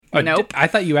Nope. I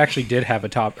thought you actually did have a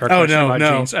top. Or Oh, question no, about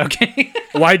no. jeans. Okay.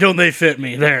 Why don't they fit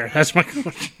me? There. That's my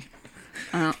question.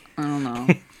 I don't know.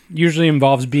 Usually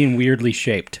involves being weirdly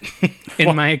shaped.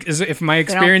 If my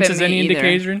experience fit is me any either.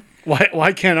 indication.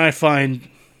 Why can't I find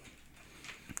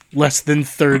less than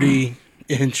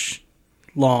 30-inch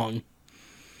long,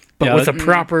 but Yeah, with a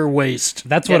proper waist?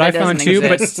 That's Yeah, what I that found doesn't too.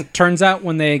 exist. But turns out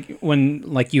when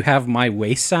like you have my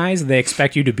waist size, they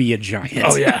expect you to be a giant.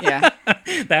 Oh yeah. Yeah.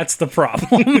 That's the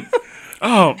problem.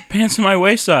 Oh, pants in my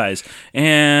waist size.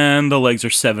 And the legs are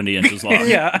 70 inches long.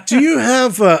 Yeah. Do you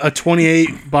have a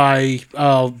 28 by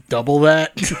double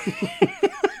that?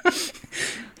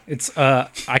 It's I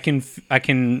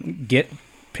can get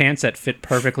pants that fit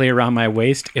perfectly around my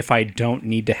waist if I don't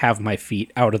need to have my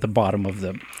feet out of the bottom of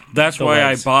them. That's The why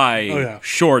legs. I buy yeah.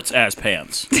 shorts as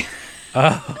pants.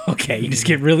 Okay, you just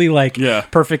get really like Yeah.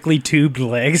 perfectly tubed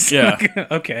legs. Yeah.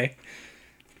 Okay.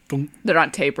 They're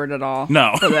not tapered at all.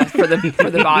 No. For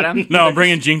the bottom. No, I'm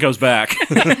bringing Jinkos back.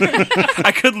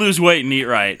 I could lose weight and eat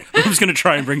right. I'm just going to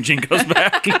try and bring Jinkos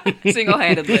back.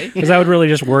 Single-handedly. Because that would really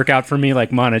just work out for me, like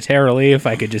monetarily, if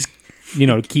I could just,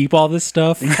 keep all this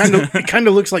stuff. It kind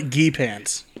of looks like gi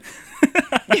pants.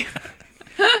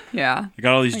 Yeah. I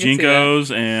got all these I can see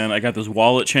Jinkos, and I got this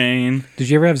wallet chain. Did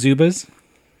you ever have Zubas?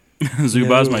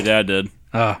 Zubaz, my dad did.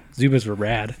 Zubas were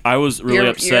rad. I was really Your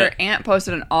upset. aunt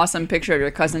posted an awesome picture of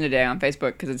your cousin today on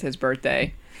Facebook because it's his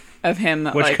birthday. Of him,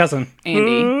 Which cousin?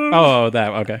 Andy, Oh, that,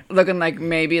 okay. looking like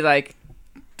maybe like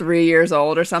 3 years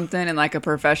old or something in like a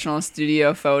professional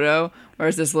studio photo.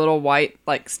 Where's this little white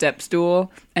like step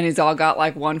stool, and he's all got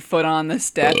like one foot on the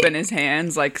step and his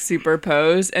hands like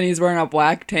superposed, and he's wearing a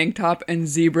black tank top and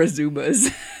zebra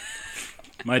Zubas.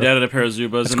 My dad had a pair of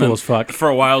Zubaz. That's and cool then as fuck. For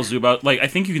a while, Zubaz, I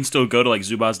think you can still go to like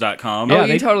Zubaz.com. Yeah, Oh, you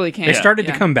they- totally can. They started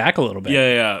to Yeah. come back a little bit.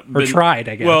 Yeah. Or But- tried,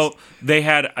 I guess. Well, they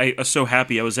had. I was so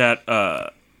happy. I was at.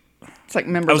 It's like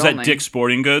members I was only. at Dick's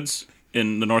Sporting Goods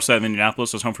in the north side of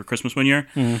Indianapolis. I was home for Christmas one year,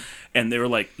 Mm-hmm. and they were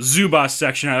like Zubaz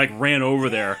section. I like ran over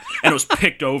there, and it was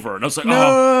picked over, and I was like,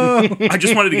 oh, I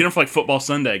just wanted to get them for like football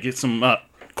Sunday, get some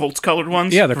Colts colored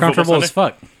ones. yeah, they're for Football comfortable as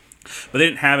Sunday. fuck. But they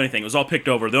didn't have anything. It was all picked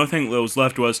over. The only thing that was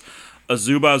left was a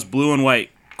Zubaz blue and white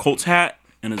Colts hat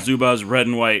and a Zubaz red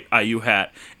and white IU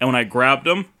hat. And when I grabbed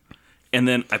them, and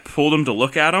then I pulled them to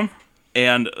look at them,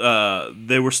 and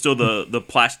they were still the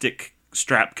plastic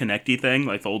strap connecty thing,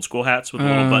 like the old school hats with the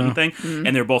little button thing,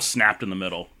 and they're both snapped in the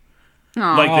middle.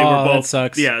 Like they were Aw, that both.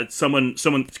 sucks. Yeah, someone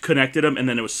connected them, and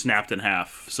then it was snapped in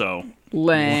half. So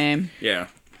Lame. yeah.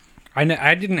 I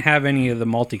didn't have any of the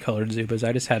multicolored Zubas.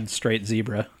 I just had straight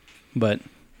zebra. But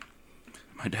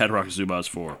My dad rocked Zubaz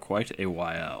for quite a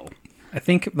while. I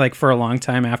think like for a long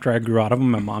time after I grew out of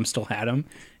them, my mom still had them,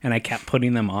 and I kept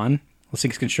putting them on. Those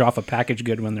things can show off a package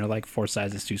good when they're like 4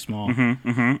 sizes too small.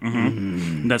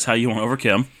 That's how you won over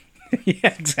Kim.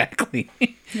 Yeah, exactly.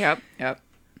 Yep.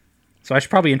 So I should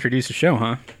probably introduce the show,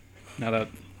 huh? Now that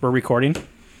we're recording.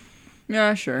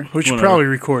 Yeah, sure. We should Whatever. probably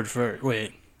record first.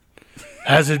 Wait.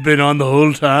 Has it been on the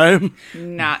whole time?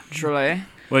 Naturally.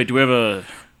 Wait, do we have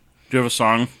a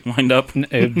song lined up? Do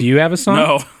you have a song?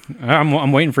 No.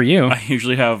 I'm waiting for you. I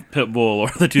usually have Pitbull or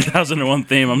the 2001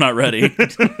 theme. I'm not ready.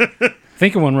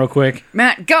 Think of one real quick.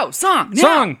 Matt, go! Song! now!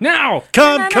 Song now.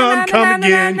 Come again.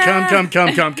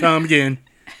 Come again.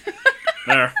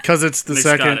 There. Because it's the Nick's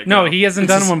second. got it. No, he hasn't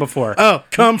done one before. Oh,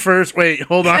 come first. Wait,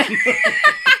 hold on.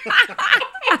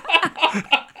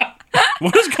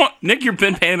 What is going Nick, you've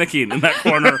been panicking in that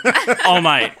corner all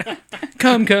night.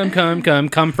 Come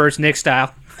first, Nick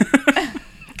style.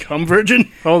 Come,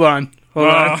 virgin. Hold on.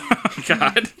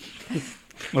 God.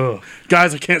 Oh.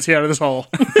 Guys, I can't see out of this hole.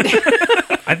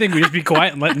 I think we just be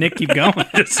quiet and let Nick keep going.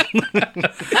 This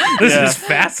is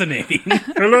fascinating.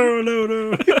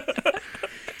 Hello.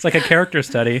 It's like a character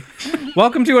study.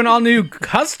 Welcome to an all-new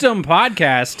custom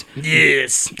podcast.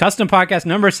 Yes. Custom podcast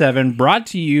number 7, brought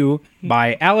to you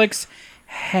by Alex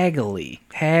Hagel.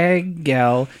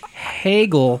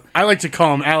 I like to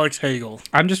call him Alex Hagel.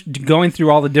 I'm just going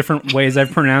through all the different ways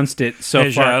I've pronounced it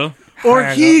so far. Or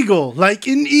Hegel, like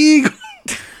an eagle.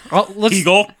 Oh,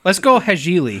 Eagle. Let's go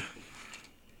Hagili.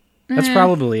 That's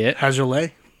probably it.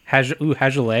 Hagelet?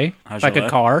 Hagelet. Like a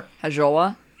car.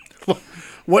 Hajola.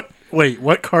 Wait,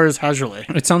 what car is Hagelet?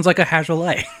 It sounds like a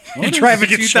Hagelet. You drive a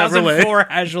Think it's 2004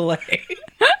 Hagelet.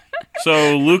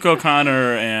 So Luke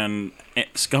O'Connor and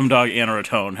Scumdog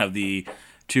Anarotone have the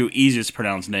 2 easiest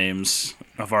pronounced names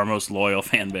of our most loyal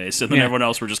fan base. And then Yeah. everyone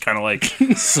else were just kind of like,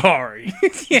 Sorry.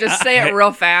 Just say it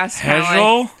real fast. kinda like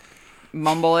Hegel,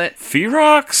 mumble it.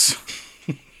 Ferox,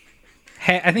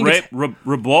 I think it's,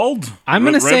 Rebold? I'm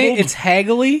going to say Rebold? it's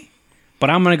Hagely, but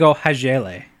I'm going to go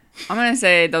Hagele. I'm gonna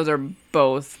say those are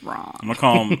both wrong. I'm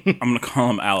gonna call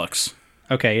him Alex.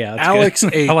 Okay, yeah. That's Alex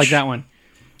good. H. I like that one.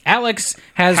 Alex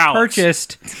has Alex.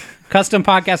 purchased custom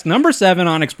podcast number 7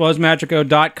 on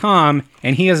explodesmagico.com,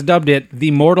 and he has dubbed it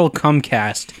the Mortal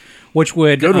KUMKAST, which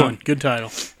would... Good one. Good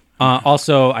title.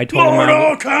 Also, I told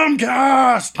him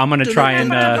KUMKAST! I'm going to try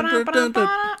and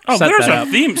Oh, set there's that a up.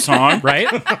 theme song. right?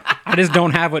 I just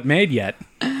don't have it made yet.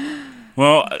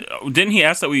 Well, didn't he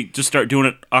ask that we just start doing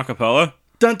it a cappella?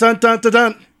 Dun dun dun dun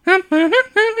dun.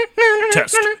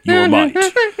 Test your might.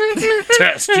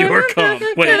 Test your cum.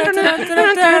 Wait.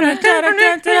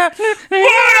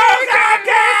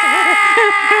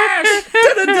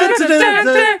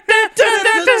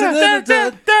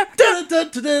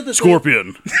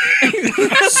 Scorpion.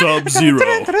 Sub-Zero.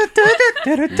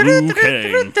 Liu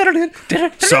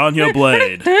Kang. Sonya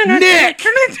Blade. Nick!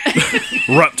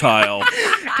 Reptile.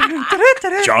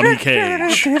 Johnny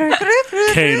Cage.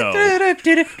 Kano.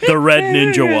 The Red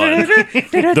Ninja one.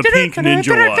 The Pink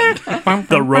Ninja one.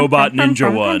 The Robot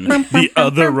Ninja one. The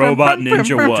other Robot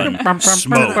Ninja one.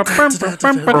 Smoke.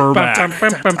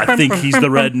 Ermac. I think he's the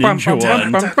Red Ninja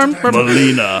one.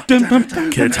 Melina.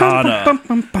 Katana.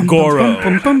 Goro.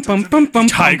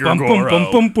 Tiger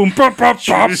Goro.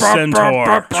 Choose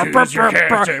Centaur. Choose your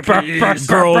character, please.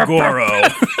 Girl Goro.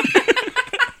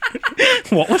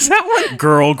 What was that one?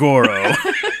 Girl Goro.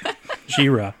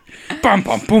 She-Ra. Bum,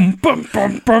 bum, boom, bum,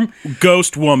 bum, bum.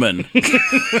 Ghost Woman.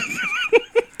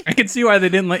 I can see why they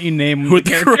didn't let you name With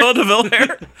the the character. Cruella de Vil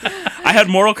hair. I had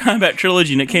Mortal Kombat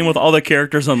Trilogy and it came with all the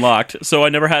characters unlocked. So I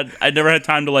never had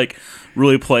time to like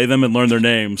really play them and learn their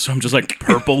names. So I'm just like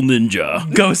Purple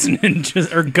Ninja. Ghost Ninja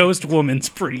or Ghost Woman's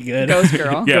pretty good. Ghost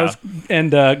Girl. Yeah. Ghost,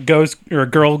 and Ghost or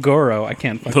Girl Goro. I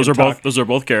can't. Those are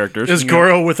both characters. Is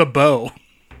Goro with a bow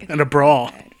and a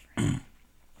brawl.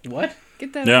 What?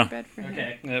 Get that Yeah. out of bed for me.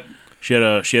 Okay. Yep. She had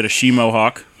a she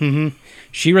mohawk.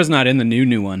 She-Ra's not in the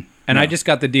new one, and I just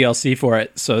got the DLC for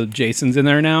it, so Jason's in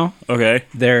there now. Okay.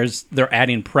 They're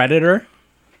adding Predator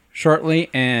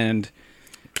shortly, and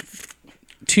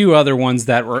 2 other ones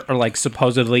that are like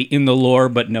supposedly in the lore,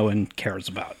 but no one cares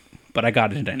about. But I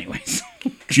got it anyways.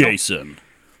 Jason.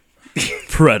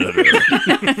 Predator.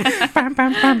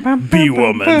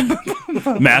 Bee-Woman.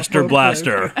 Master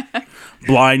Blaster.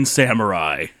 Blind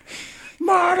Samurai.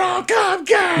 Mortal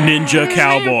Kombat! Ninja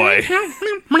Cowboy.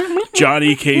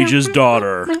 Johnny Cage's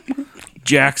daughter.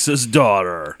 Jax's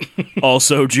daughter.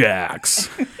 Also Jax.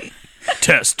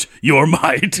 Test your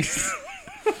might.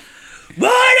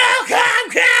 Mortal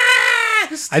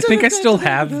Kombat! I think I still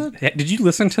have. Did you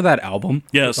listen to that album?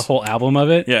 Yes. The whole album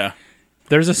of it? Yeah.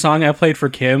 There's a song I played for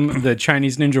Kim, the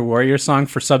Chinese Ninja Warrior song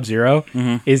for Sub-Zero,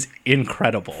 is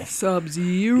incredible.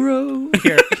 Sub-Zero.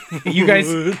 Here, you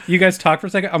guys talk for a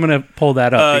second. I'm gonna pull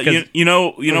that up. Because You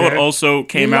know what also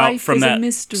came out Life from is a that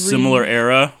mystery. similar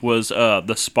era was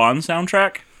the Spawn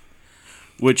soundtrack,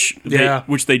 which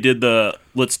they did the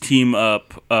let's team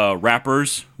up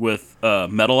rappers with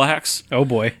Metal Axe. oh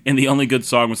boy, And the only good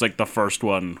song was like the first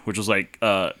one, which was like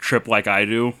Trip Like I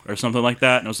Do or something like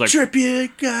that. And it was like Trip you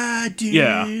I do.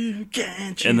 Yeah.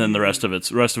 Can't you? and then the rest of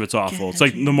it's awful. It's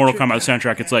like the Mortal Kombat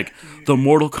soundtrack. It's like the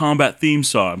Mortal Kombat theme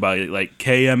song by like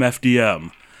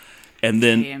KMFDM. And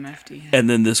then KMFD. and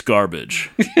then this garbage.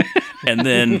 and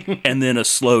then a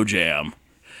slow jam.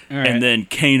 right. And then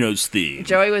Kano's theme.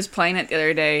 Joey was playing it the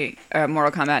other day,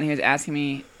 Mortal Kombat, and he was asking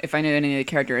me if I knew any of the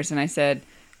characters, and I said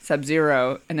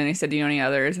Sub-Zero, and then he said, "Do you know any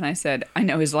others?" And I said, "I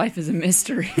know his life is a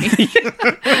mystery,"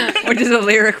 which is a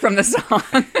lyric from the song.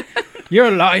 your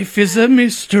life is a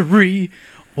mystery,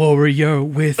 warrior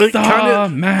with It the kinda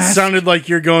mask. sounded like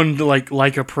you're going to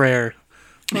like a prayer.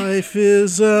 Life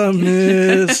is a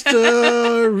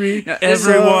mystery.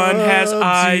 Everyone has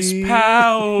ice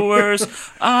powers.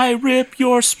 I rip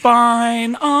your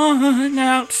spine on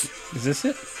out. Is this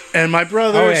it? And my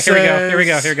brother Oh yeah, says, here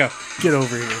we go. Get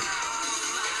over here.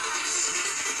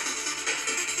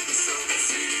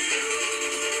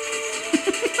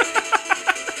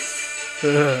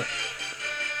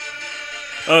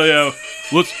 Oh yeah,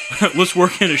 let's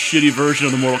work in a shitty version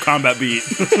of the Mortal Kombat beat.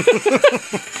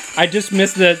 I just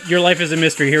missed the "Your life is a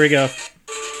mystery." Here we go.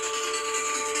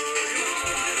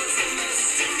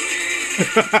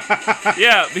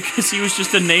 Yeah, because he was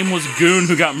just a nameless goon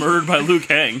who got murdered by Liu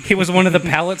Kang. He was one of the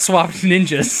palette swapped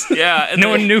ninjas. Yeah, and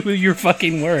No then, one knew who you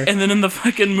fucking were. And then in the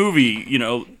fucking movie,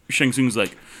 Shang Tsung's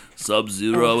like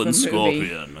Sub-Zero Oh, and the movie.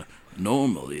 Scorpion,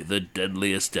 normally the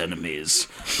deadliest enemies,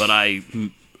 but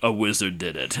a wizard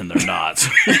did it, and they're not.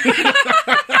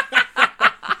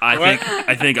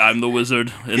 I think I'm the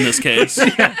wizard in this case.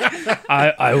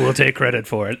 I will take credit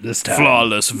for it this time.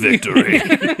 Flawless victory.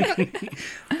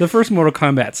 The first Mortal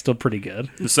Kombat's still pretty good.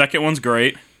 The second one's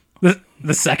great.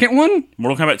 The second one?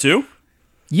 Mortal Kombat 2?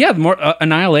 Yeah,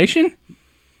 Annihilation?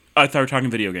 I thought we were talking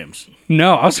video games.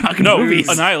 No, I was talking No, movies.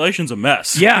 Annihilation's a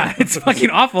mess. Yeah, it's fucking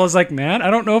awful. I was like, man, I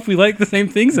don't know if we like the same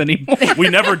things anymore. We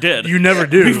never did. You never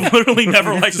do. We've literally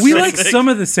never liked the We same like thing. some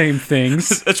of the same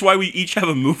things. That's why we each have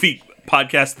a movie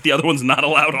podcast that the other one's not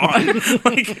allowed on.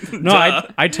 No,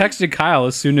 I texted Kyle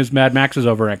as soon as Mad Max was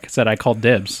over. I said I called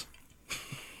dibs.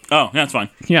 Oh, that's fine.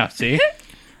 Yeah, see?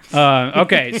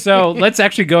 Okay, so let's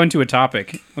actually go into a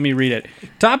topic. Let me read it.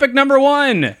 Topic number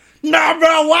 1. Number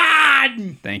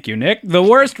 1! Thank you, Nick. The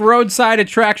worst roadside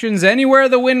attractions anywhere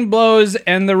the wind blows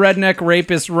and the redneck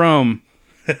rapists roam.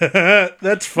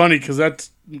 That's funny because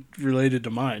that's related to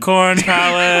mine. Corn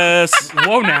Palace.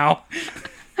 Whoa, now.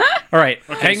 All right.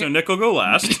 Okay, so Nick will go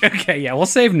last. Okay, yeah, we'll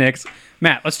save Nick's.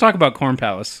 Matt, let's talk about Corn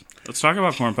Palace. Let's talk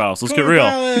about Corn Palace. Let's get real.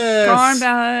 Corn Palace.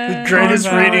 The greatest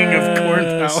Corn reading of Corn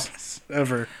Palace. Palace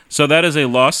ever. So that is a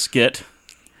lost skit.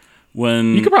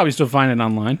 When You could probably still find it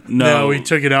online. No, we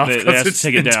took it off they because asked to it's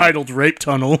take it down. entitled Rape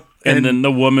Tunnel. And then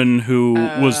the woman who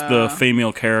was the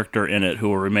female character in it, who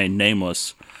will remain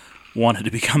nameless, wanted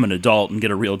to become an adult and get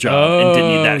a real job, and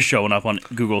didn't need that showing up on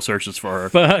Google searches for her.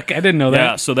 Fuck, I didn't know that.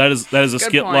 Yeah, so that is a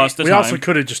skit point. lost to we time. also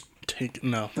could have just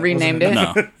taken... No. that Renamed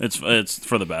wasn't it. No, it's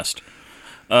for the best.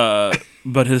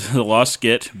 But his lost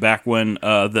skit back when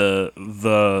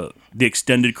the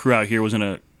extended crew out here was in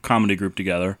a comedy group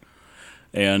together,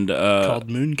 and called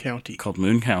Moon County. called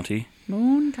Moon County.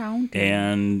 Moon County.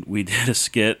 And we did a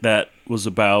skit that was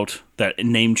about that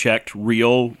name-checked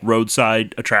real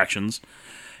roadside attractions,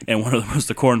 and one of them was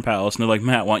the Corn Palace. And they're like,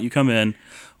 Matt, why don't you come in?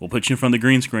 We'll put you in front of the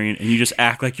green screen, and you just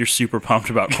act like you're super pumped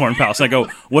about Corn Palace. And I go,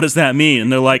 what does that mean?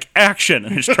 And they're like, action!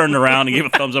 And I just turned around and gave a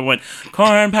thumbs up and went,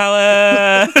 Corn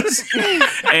Palace!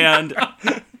 And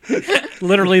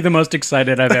Literally the most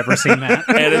excited I've ever seen that.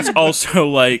 and it's also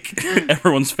like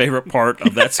everyone's favorite part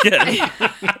of that skit.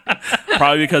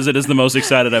 Probably because it is the most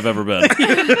excited I've ever been.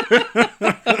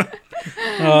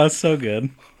 Oh, it's so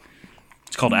good.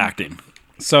 It's called acting.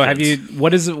 So have you?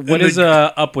 What is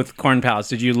up with Corn Palace?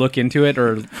 Did you look into it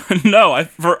or? No, I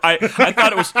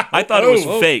thought it was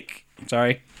fake.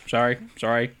 Sorry.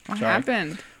 What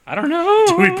happened? I don't know.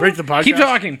 Did we break the podcast? Keep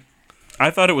talking. I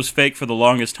thought it was fake for the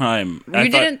longest time. You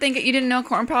didn't know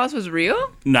Corn Palace was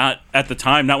real? Not at the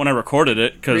time, not when I recorded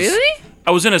it. Cause Really?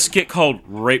 I was in a skit called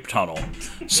Rape Tunnel.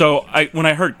 So when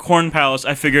I heard Corn Palace,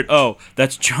 I figured, oh,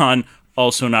 that's John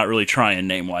also not really trying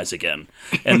name-wise again.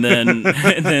 And then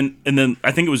and then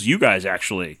I think it was you guys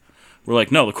actually were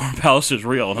like, no, the Corn Palace is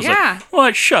real. And I was like,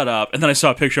 well, shut up. And then I saw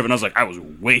a picture of it and I was like, I was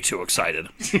way too excited.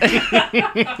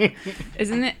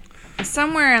 Isn't it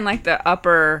somewhere in like the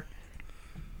upper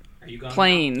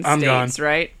plains I'm states, gone.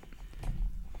 right?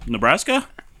 Nebraska?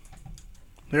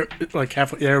 There, like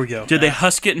halfway. There we go. Did they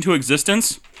husk it into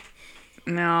existence?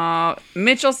 No,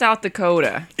 Mitchell, South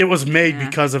Dakota. It was made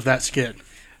because of that skit.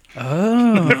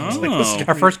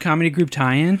 Our first comedy group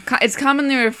tie-in. It's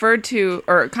commonly referred to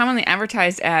or commonly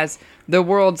advertised as the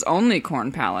world's only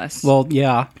Corn Palace. Well,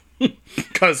 yeah.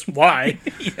 Because why?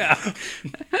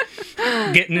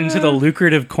 Getting into the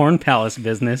lucrative Corn Palace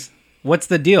business. What's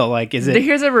the deal? Like, is it?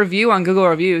 Here's a review on Google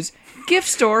Reviews. Gift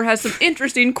store has some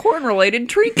interesting corn-related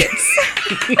trinkets.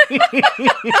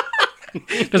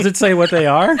 Does it say what they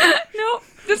are? No,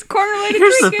 just corn-related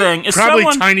Here's the trinkets. thing. Is Probably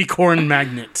someone, tiny corn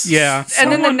magnets. Yeah.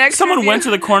 And then the next someone review, went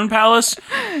to the Corn Palace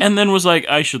and then was like,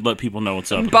 I should let people know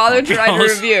what's up. bothered to write a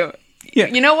review. Yeah.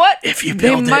 You know what? If you They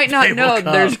build might it, not they know will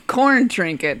come. there's corn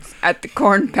trinkets at the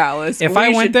Corn Palace. If we I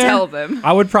went should there, tell them.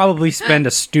 I would probably spend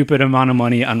a stupid amount of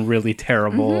money on really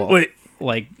terrible, Wait,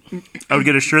 like, I would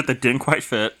get a shirt that didn't quite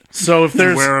fit. so if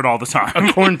there's Wear it all the time.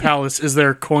 a corn palace, is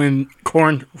there corn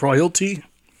royalty?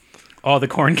 oh, the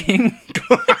Corn King.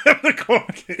 The corn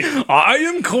king. I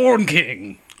am Corn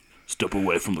King. Step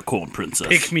away from the Corn Princess.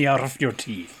 Pick me out of your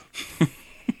teeth.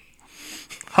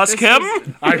 Husk This him?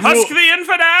 I Husk rule, the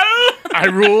infidel? I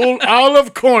rule all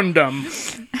of corndom.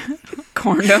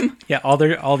 Corndom. Yeah, all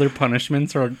their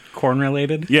punishments are corn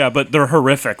related. Yeah, but they're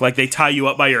horrific. Like, they tie you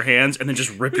up by your hands and then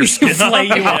just rip your skin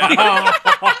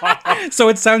off. So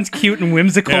it sounds cute and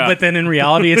whimsical, Yeah. but then in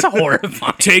reality, it's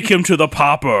horrifying. Take him to the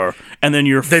popper, and then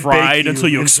you're They bake fried you until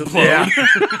you into- explode.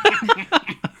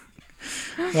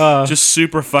 Yeah. Just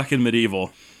super fucking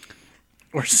medieval.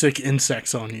 Or sick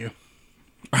insects on you.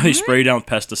 Are they sprayed down with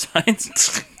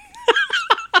pesticides?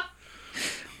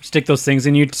 Stick those things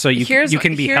in you so you Here's-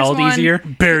 can be here's held one- easier.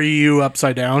 Bury you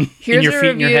upside down. Here's your a feet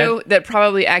and your review that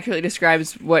probably accurately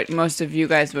describes what most of you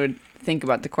guys would think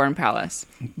about the Corn Palace.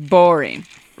 Boring.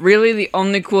 really the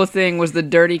only cool thing was the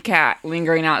dirty cat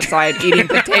lingering outside eating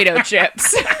potato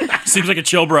chips. Seems like a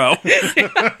chill bro.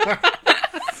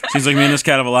 Seems like me and this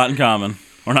cat have a lot in common.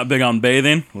 We're not big on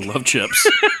bathing. We love chips.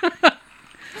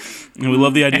 And we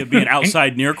love the idea of being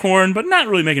outside near corn, but not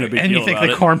really making a big And deal you think about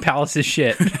the it. Corn Palace is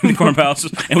shit. The corn palace.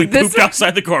 And we pooped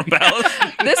outside the corn palace.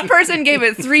 This person gave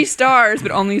it 3 stars,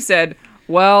 but only said,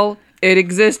 well, it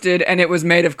existed and it was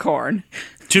made of corn.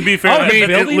 To be fair, Oh, I mean, it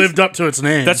buildings? lived up to its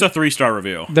name. that's a 3-star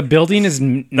review. The building is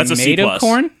That's a C+. made of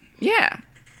corn? Yeah.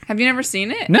 Have you never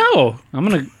seen it? No. I'm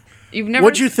going to... You've never.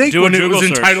 What'd you think Do a when it Google was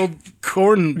search. entitled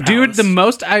Corn Palace? Dude, the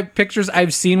most pictures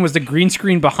I've seen was the green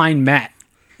screen behind Matt.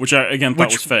 Which I, again,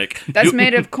 thought was fake. That's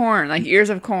made of corn, like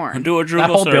ears of corn. Do a Google That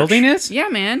whole search. building is? Yeah,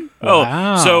 man. Oh,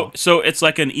 Wow. so it's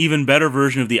like an even better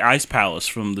version of the Ice Palace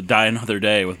from the Die Another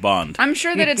Day with Bond. I'm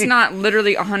sure that it's not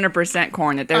literally 100%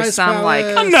 corn. That there's Ice some like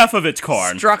Palace. Enough of it's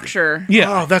corn. structure.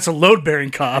 Yeah. Oh, that's a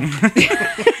load-bearing cob.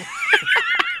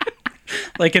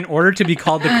 Like, in order to be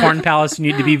called the Corn Palace, you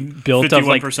need to be built of,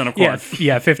 like... 51% of corn.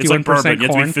 Yeah, It's like 51% bourbon. You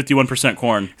corn. have to be 51%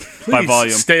 corn by Please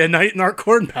volume. stay a night in our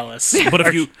Corn Palace. But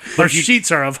if you, Our but if you,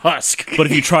 sheets are of husk. but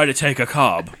if you try to take a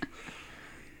cob,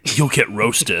 you'll get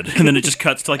roasted. And then it just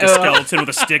cuts to like a skeleton with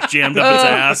a stick jammed up its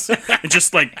ass. It's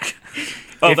just like,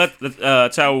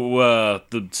 that's how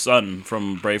the son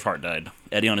from Braveheart died.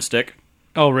 Eddie on a stick.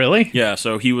 Oh, really? Yeah,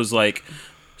 so he was like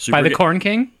super By the gay- Corn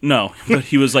King? No, but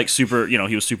he was like super.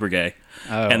 He was super gay.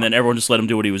 Oh. And then everyone just let him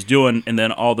do what he was doing. And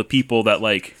then all the people that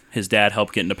like his dad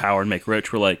helped get into power and make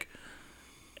rich were like,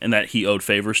 and that he owed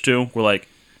favors to were like,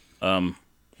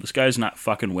 this guy's not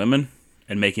fucking women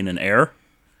and making an heir,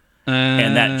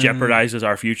 and that jeopardizes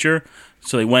our future.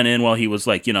 So they went in while he was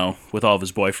like, with all of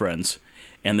his boyfriends,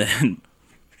 and then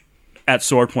at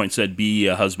sword point said, "Be ye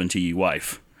a husband to ye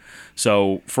wife."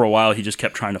 So for a while he just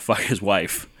kept trying to fuck his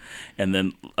wife, and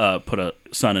then put a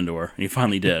son into her, and he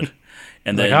finally did.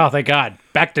 And then, Like, oh, thank God.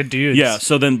 Back to dudes. yeah.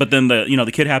 So then, but then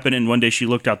the kid happened, and one day she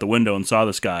looked out the window and saw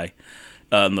this guy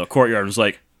in the courtyard and was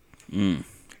like,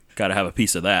 "Gotta have a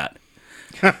piece of that."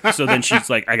 So then she's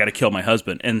like, "I gotta kill my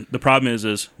husband." And the problem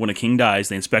is when a king dies,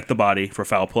 they inspect the body for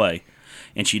foul play,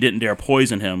 and she didn't dare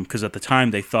poison him because at the time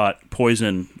they thought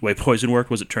the way poison worked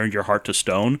was it turned your heart to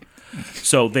stone.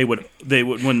 So they would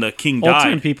when the king Old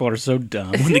time died. people are so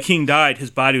dumb. When the king died,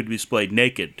 his body would be displayed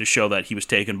naked to show that he was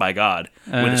taken by God,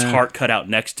 with his heart cut out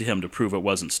next to him to prove it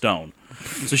wasn't stone.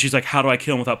 So she's like, how do I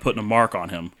kill him without putting a mark on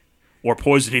him? Or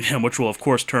poisoning him, which will, of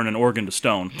course, turn an organ to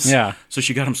stone. Yeah. So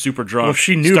she got him super drunk, Well, if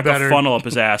she knew stuck better. a funnel up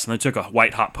his ass, and then took a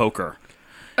white-hot poker,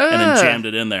 and then jammed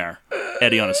it in there.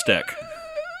 Eddie on a stick.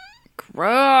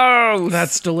 Gross.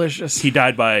 That's delicious. He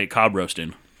died by cob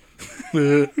roasting.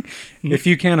 If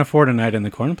you can't afford a night in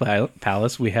the Corn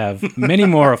Palace, we have many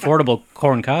more affordable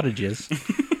corn cottages.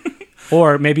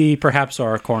 Or maybe perhaps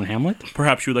our corn hamlet.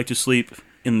 Perhaps you would like to sleep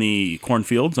in the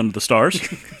cornfields under the stars,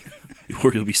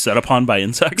 where you'll be set upon by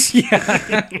insects.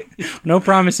 No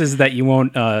promises that you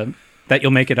won't, that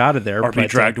you'll make it out of there. Or be but,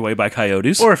 dragged away by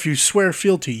coyotes. Or if you swear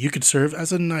fealty, you could serve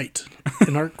as a knight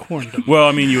in our corn. Well,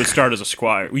 I mean, you would start as a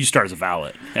squire. You start as a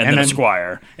valet, and then a then-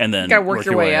 squire, and then Gotta work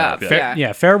your way up. Yeah.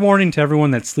 Yeah. fair warning to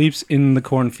everyone that sleeps in the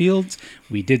cornfields.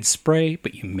 We did spray,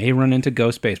 but you may run into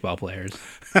ghost baseball players.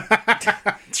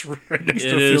 It's right next It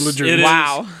to a is. field of It dreams. is.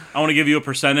 Wow. I want to give you a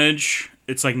percentage.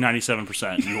 It's like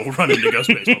 97%. You will run into ghost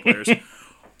baseball players,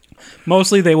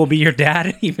 Mostly they will be your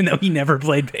dad, even though he never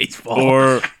played baseball.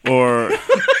 or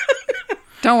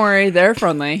Don't worry, they're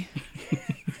friendly.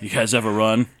 you guys ever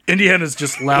run Indiana's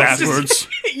just lousy. backwards?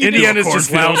 Indiana's Into a just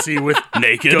cornfield. lousy with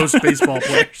Naked. ghost baseball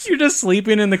players. You're just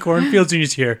sleeping in the cornfields and you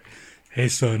just hear, "Hey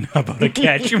son, how about a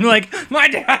catch?" You're like, "My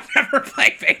dad never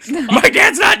played baseball." My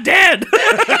dad's not dead.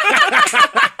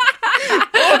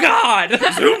 Oh God!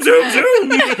 Zoom, zoom,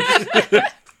 zoom.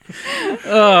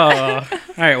 All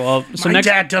right, well, so My next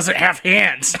dad doesn't have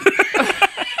hands.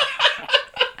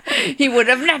 He would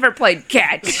have never played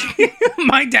catch.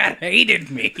 my dad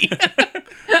hated me.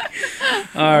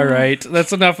 All right,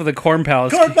 that's enough of the Corn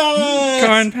Palace.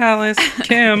 Corn Palace.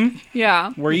 Kim,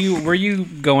 Yeah. were you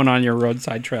going on your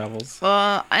roadside travels?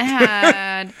 I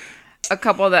had a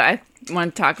couple that I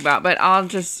want to talk about, but I'll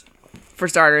just, for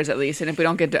starters at least, and if we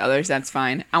don't get to others, that's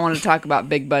fine. I want to talk about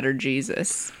Big Butter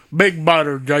Jesus. Big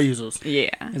butter Jesus. Yeah.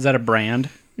 Is that a brand?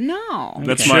 No.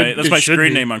 That's Okay. my It should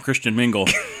screen be. name on Christian Mingle.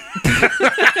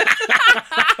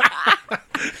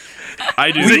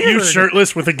 I do. Is it you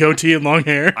shirtless with a goatee and long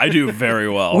hair? I do very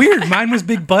well. Weird. Mine was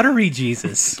Big Buttery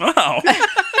Jesus. Wow. See,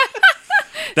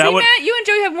 That would Matt, you and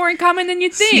Joey have more in common than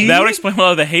you'd think. that would explain a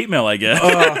lot of the hate mail I get.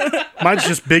 Mine's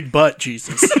just big butt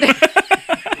Jesus.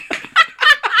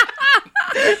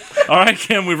 All right,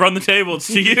 Kim, we've run the table. It's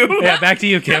to you. Yeah, back to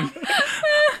you, Kim.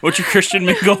 What's your Christian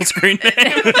Mingle screen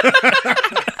name?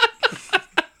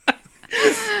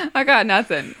 I got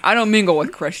nothing. I don't mingle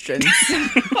with Christians.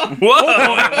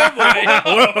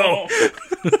 Whoa!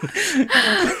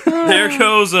 There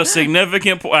goes a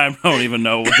significant point. I don't even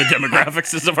know what the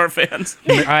demographics is of our fans.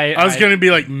 I was going to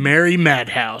be like Mary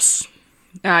Madhouse.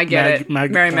 I get it. Mary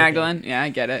okay. Magdalene. Yeah, I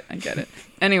get it.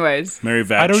 Anyways, Mary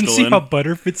Vagdalene. I don't see how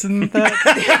butter fits in that.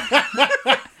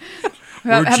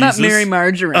 how about Jesus. Mary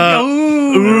Margarine?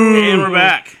 And we're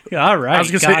back. All right, I was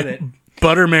going to got say it.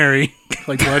 Butter Mary,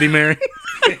 like Bloody Mary.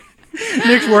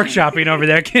 Nick's workshopping over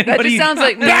there. Ken, that what do just you- sounds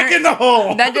like Back Mary. in the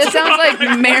hole. That just sounds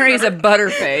like Mary's a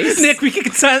butterface. Nick, we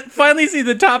can finally see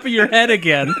the top of your head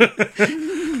again.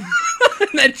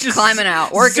 That's just Climbing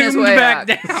out, working his zoomed way back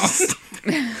out.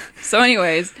 down. So,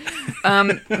 anyways,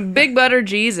 Big Butter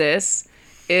Jesus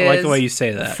is. I like the way you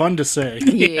say that. Fun to say.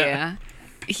 Yeah.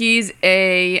 He's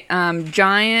a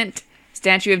giant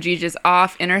statue of Jesus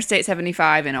off Interstate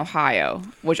 75 in Ohio,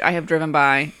 which I have driven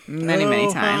by many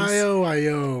times.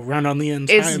 Ohio, round on the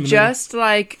ends. high It's in the just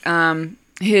like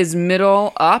his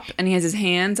middle up, and he has his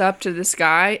hands up to the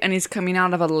sky, and he's coming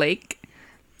out of a lake.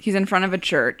 He's in front of a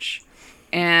church.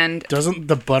 And middle. Doesn't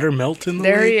the butter melt in the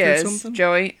there lake he or is, something?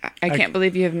 Joey. I can't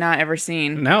believe you have not ever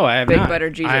seen No, I have Big not. Butter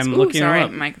Jesus. I'm Ooh, looking sorry, him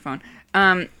up. microphone.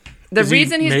 The Is he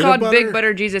reason he's made of called butter? Big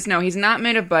Butter Jesus, no, he's not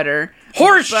made of butter.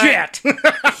 Horse But- shit!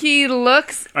 He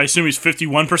looks I assume he's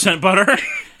 51% butter.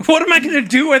 What am I going to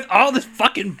do with all this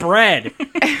fucking bread?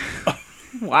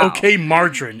 wow. Okay,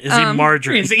 margarine. Is he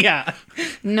margarine? Yeah.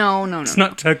 No. It's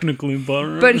not technically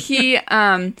butter. But he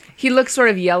looks sort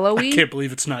of yellowy. Can't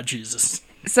believe it's not Jesus.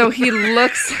 So he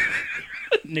looks.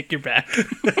 Nick, you're back.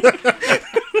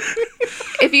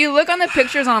 If you look on the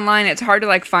pictures online, it's hard to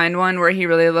like find one where he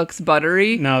really looks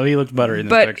buttery. No, he looks buttery in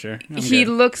this But picture. I'm he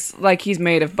good. looks like he's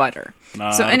made of butter.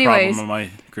 Not So a anyways- problem on my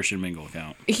Christian Mingle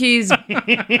account. He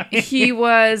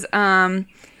was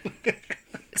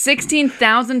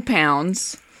 16,000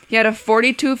 pounds. He had a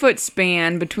 42-foot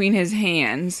span between his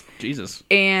hands, Jesus.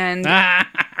 and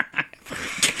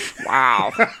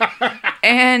wow.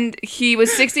 And he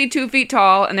was 62 feet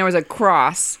tall, and there was a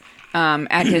cross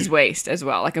at his waist as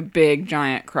well, like a big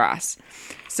giant cross.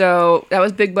 So that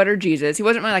was Big Butter Jesus. He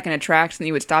wasn't really like an attraction that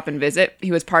you would stop and visit.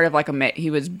 He was part of like he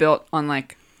was built on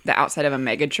like the outside of a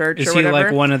mega church Is or he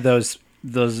whatever. like one of those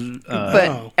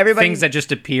but everybody things that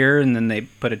just appear and then they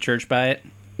put a church by it?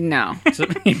 no. So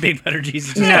Big Butter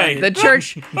Jesus. Hey, The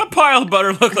church a pile of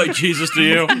butter looked like Jesus to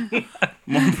you?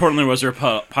 More importantly, was there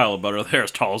a pile of butter there as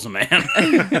tall as a man?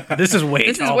 This is way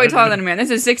This is taller way taller than a man.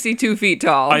 This is 62 feet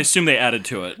tall. I assume they added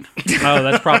to it. Oh,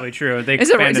 that's probably true. They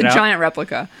It's expanded a out. giant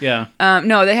replica. Yeah.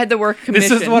 No, they had the work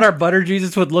commissioned. This is what our Butter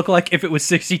Jesus would look like if it was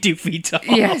 62 feet tall.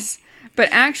 Yes. But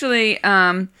actually,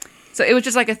 so it was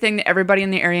just like a thing that everybody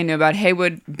in the area knew about.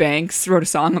 Haywood Banks wrote a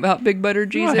song about Big Butter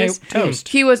Jesus. hey, toast.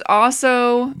 He was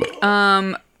also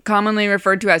commonly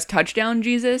referred to as Touchdown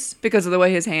Jesus because of the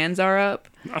way his hands are up.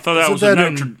 I thought that Isn't was that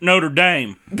a Notre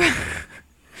Dame.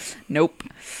 Nope.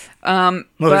 Well,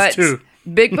 But there's two.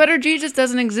 Big Butter Jesus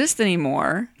doesn't exist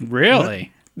anymore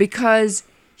Really? because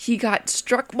he got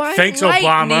struck by Thanks,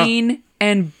 Obama. lightning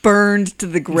and burned to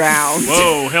the ground.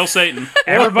 Whoa, hail Satan.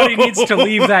 Everybody needs to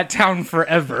leave that town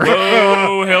forever.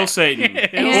 Whoa, hail Satan.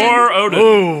 Or Odin.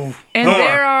 Ooh. And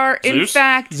there are, in Zeus?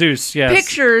 fact, Zeus, yes.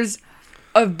 pictures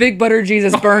of Big Butter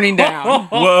Jesus burning down.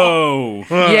 Whoa.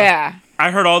 Yeah. I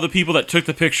heard all the people that took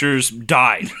the pictures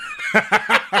died.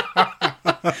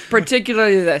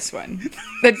 Particularly this one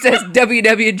that says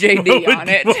WWJD on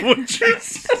it.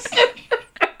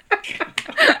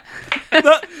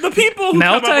 The people who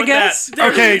Melt, come up I with guess?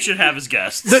 that, Okay. we should have as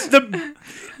guests.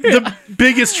 The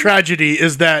biggest tragedy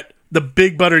is that the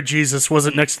Big Butter Jesus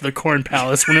wasn't next to the Corn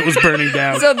Palace when it was burning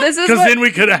down. So this is Because what, then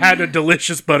we could have had a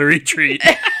delicious buttery treat.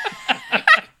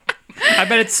 I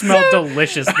bet it smelled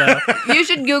delicious, though. you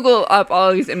should Google up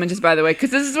all these images, by the way,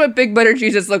 because this is what Big Butter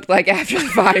Jesus looked like after the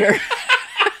fire.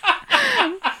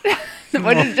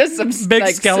 What is just some Big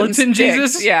like, skeleton some sticks.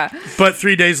 Jesus? Yeah. But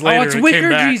 3 days Oh, later, it's it came Wicker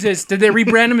back. Jesus. Did they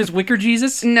rebrand him as Wicker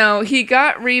Jesus? No, he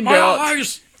got My rebuilt.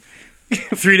 eyes!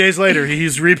 3 days later,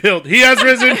 he's rebuilt. He has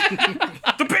risen.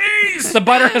 The bees! The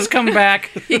butter has come back.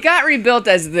 He got rebuilt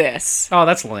as this, Oh,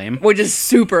 that's lame. which is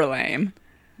super lame.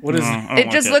 What is I don't It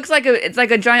like just looks like it's like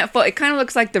a giant foot. It kind of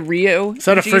looks like the Rio. Is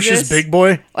that a Frisch's Big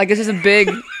Boy? Like it's just a big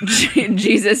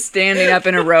Jesus standing up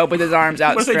in a robe with his arms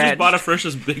What if they just outstretched. bought a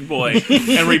Frisch's Big Boy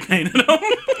and repainted him?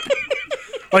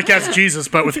 Like that's Jesus,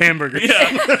 but with hamburgers.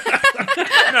 Yeah.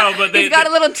 No, but He's got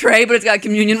a little tray, but it's got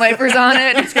communion wafers on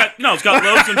it. it's got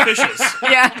loaves and fishes.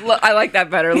 Yeah, I like that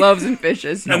better. Loaves and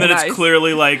fishes. And then Nice. it's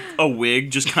clearly like a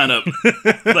wig just kind of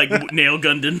like nail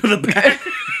gunned into the back.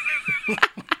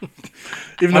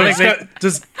 Even though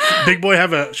does Big Boy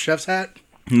have a chef's hat?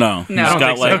 No. No. I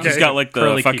don't think so. He's got like the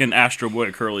Curly Q. fucking Astro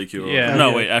Boy curly Q. Yeah. No,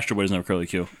 Okay. wait, Astro Boy doesn't have a curly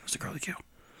Q. What's the curly Q?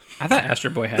 I thought Astro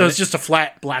Boy had That was it. just a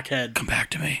flat black head. Come back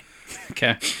to me.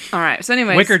 Okay. All right. So,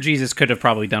 anyways, Wicker Jesus could have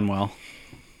probably done well.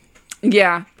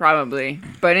 yeah, probably.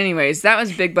 But anyways, that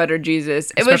was Big Butter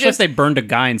Jesus. It Especially was just if they burned a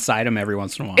guy inside him every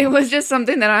once in a while. it was just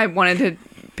something that I wanted to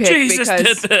pick Jesus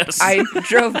because did this. I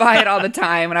drove by it all the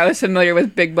time and I was familiar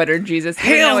with Big Butter Jesus.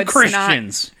 Even though Hail it's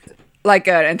Christians! not like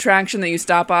an attraction that you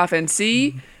stop off and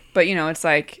see, but it's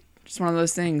like just one of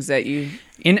those things that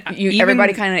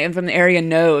everybody kind of from the area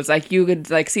knows. Like you could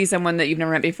like see someone that you've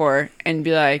never met before and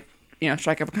be like,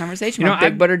 strike up a conversation about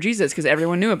Big Butter Jesus because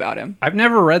everyone knew about him. I've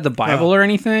never read the Bible or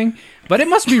anything, but it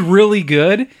must be really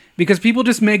good because people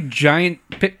just make giant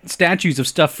statues of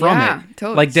stuff from Yeah, it.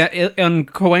 totally. Like in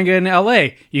Cahuenga in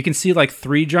LA, you can see like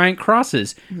 3 giant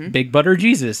crosses. Big Butter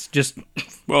Jesus. Just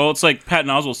Well, it's like Patton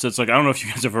Oswalt said. It's like, I don't know if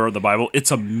you guys have ever read the Bible. It's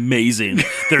amazing.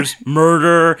 There's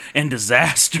murder and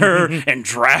disaster and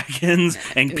dragons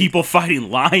and people fighting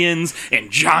lions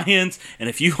and giants. And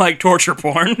if you like torture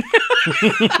porn,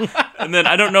 and then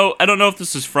I don't know if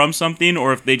this is from something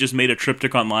or if they just made a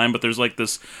triptych online. But there's like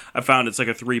this. I found it's like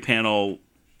a 3-panel.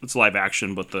 It's live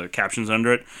action, but the captions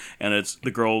under it, and it's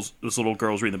this little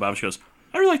girl's reading the Bible. She goes,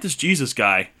 I really like this Jesus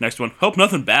guy. Next one, hope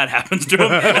nothing bad happens to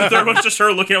him. And the third one's just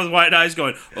her looking at with wide eyes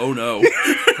going, oh no.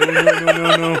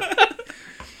 No.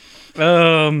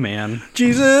 oh man.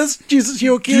 Jesus,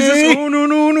 you okay? Jesus, oh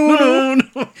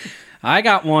no. I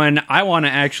got one I want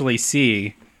to actually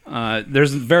see.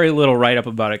 There's very little write up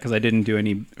about it because I didn't do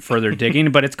any further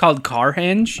digging, but it's called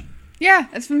Carhenge. Yeah,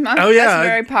 that's yeah, that's a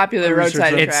very popular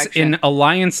roadside It's attraction. in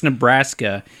Alliance,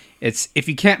 Nebraska. It's if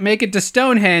you can't make it to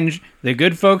Stonehenge, the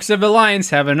good folks of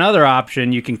Alliance have another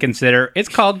option you can consider. It's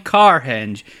called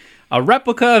Carhenge, a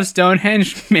replica of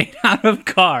Stonehenge made out of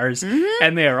cars,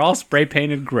 and they are all spray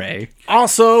painted gray.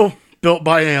 Also built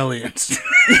by aliens.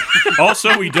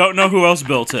 Also, we don't know who else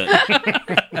built it.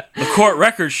 The court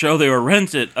records show they were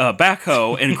rented,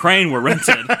 backhoe and crane were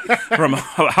rented from a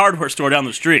hardware store down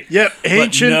the street. Yep,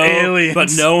 ancient aliens.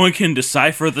 But no one can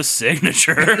decipher the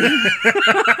signature.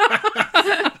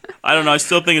 I don't know. I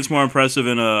still think it's more impressive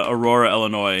in Aurora,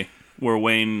 Illinois, where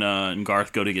Wayne and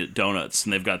Garth go to get donuts,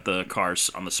 and they've got the cars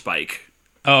on the spike.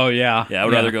 Oh yeah, Yeah, I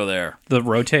would rather go there. the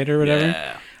rotator or whatever.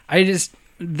 Yeah.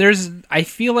 I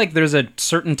feel like there's a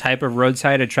certain type of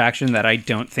roadside attraction that I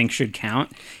don't think should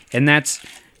count, and that's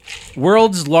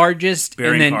world's largest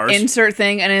Burying and then cars. insert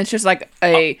thing, and it's just like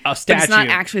a a but it's not statue.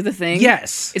 actually the thing.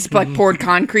 Yes. It's like poured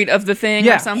concrete of the thing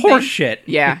yeah, or something. horse shit.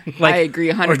 Yeah, Like- I agree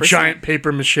 100%. Or giant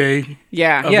paper mache.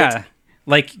 Yeah, Yeah,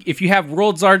 like if you have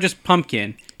world's largest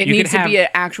pumpkin, It you needs could to have, be an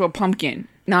actual pumpkin,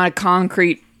 not a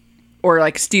concrete or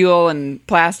like steel and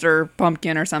plaster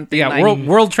pumpkin or something. yeah. like,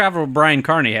 World traveler Brian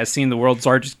Carney has seen the world's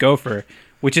largest gopher,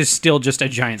 which is still just a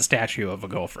giant statue of a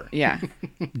gopher. Yeah,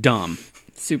 Dumb.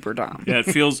 super dumb. Yeah, it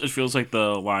feels like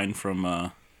the line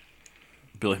from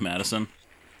Billy Madison.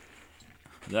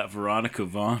 That Veronica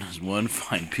Vaughn is one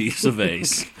fine piece of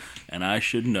ace, and I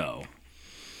should know.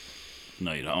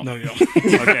 No, you don't. No, you don't.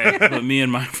 Okay, but me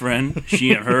and my friend,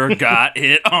 she and her got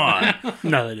it on.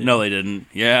 No, they didn't. No, they didn't.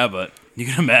 Yeah, but you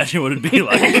can imagine what it'd be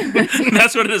like.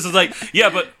 That's what it is. It's like, yeah,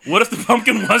 but what if the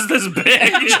pumpkin was this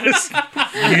big?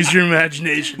 Use your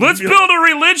imagination. Let's build a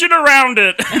religion around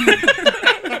it.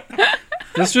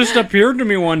 This just appeared to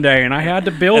me one day, and I had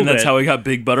to build And that's it. how we got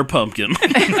Big Butter Pumpkin.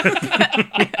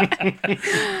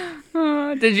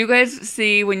 Did you guys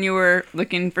see when you were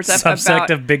looking for stuff Subsect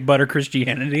about of Big Butter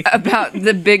Christianity.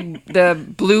 the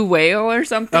blue whale or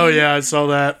something? Oh yeah, I saw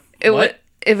that.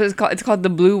 It's called the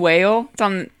blue whale.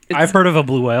 I've heard of a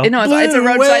blue whale. No, it's a Blue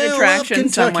roadside whale of attraction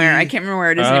Kentucky. somewhere. I can't remember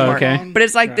where it is Oh, anymore. okay. But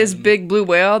it's like this big blue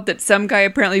whale that some guy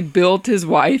apparently built his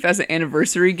wife as an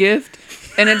anniversary gift.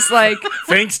 And it's like,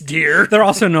 Thanks, dear. They're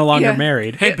also no longer Yeah.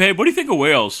 married. Hey, babe, what do you think of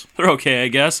whales? They're okay, I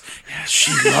guess.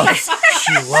 She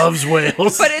loves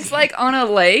whales. but it's like on a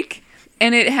lake,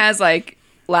 and it has like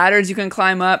ladders you can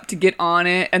climb up to get on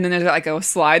it, and then there's like a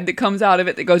slide that comes out of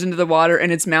it that goes into the water,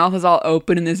 and its mouth is all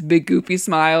open in this big goofy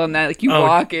smile, and that like you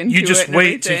walk into you just it and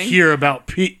wait to everything. hear about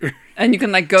Pete. and you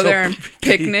can like go there and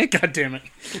picnic. God damn it!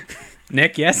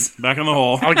 Nick, yes? Back in the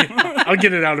hole. I'll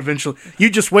get it out eventually. You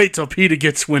just wait till Peter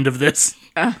gets wind of this.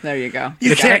 Oh, there you go.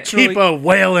 You It's can't actually- keep a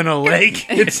whale in a lake.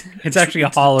 It's actually a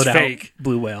hollowed out fake.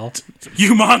 blue whale.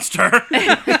 You monster!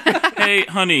 Hey,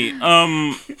 honey,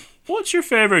 what's your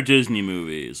favorite Disney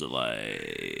movie? Is it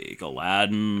like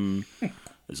Aladdin?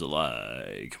 Is it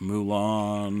like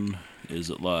Mulan? Is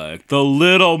it like The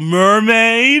Little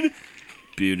Mermaid?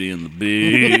 Beauty and the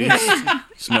Beast?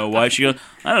 Snow White? She goes,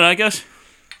 I don't know, I guess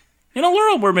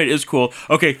Little Mermaid is cool.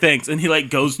 Okay, thanks. And he like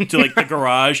goes to like the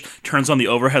garage, turns on the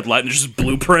overhead light, and there's just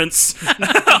blueprints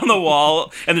on the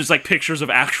wall, and there's like pictures of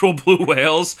actual blue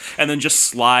whales, and then just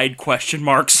slide question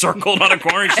marks circled on a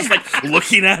corner. He's just like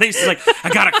looking at it. He's like, I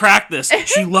gotta crack this.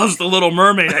 She loves the Little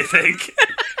Mermaid, I think.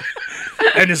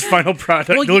 And his final product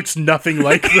looks nothing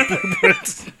like the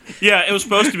blueprints. Yeah, it was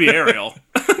supposed to be Ariel.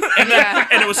 And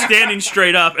it was standing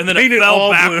straight up, and then it fell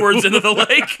backwards into the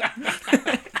lake.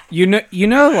 You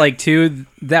know, like, too,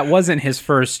 that wasn't his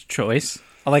first choice.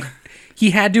 Like,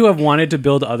 he had to have wanted to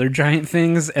build other giant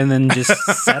things and then just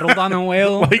settled on a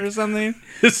whale or something.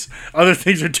 His other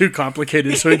things are too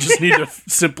complicated, so he just need to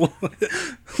simple.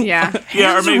 Yeah.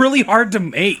 Yeah, It's really hard to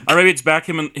make. Or maybe it's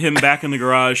him back in the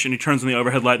garage, and he turns on the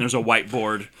overhead light, and there's a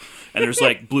whiteboard. And there's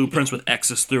like blueprints with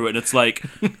X's through it. And it's like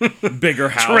bigger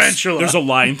house. Tarantula. There's a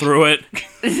line through it.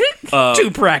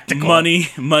 Too practical.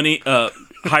 Money,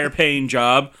 higher paying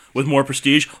job with more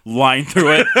prestige. Line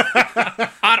through it.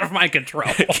 Out of my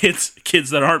control. Kids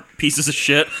that aren't pieces of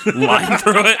shit. Line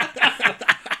through it.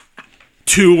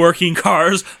 2 working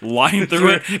cars. Line through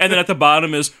it. And then at the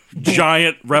bottom is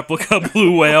giant replica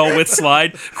blue whale with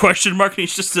slide question mark. And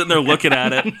he's just sitting there looking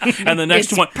at it. And the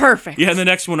next one, perfect. Yeah, and the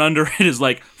next one under it is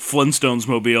like Flintstones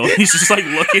mobile. He's just like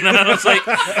looking at it. I was like,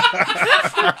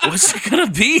 what's it gonna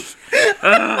be?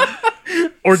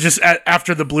 Or just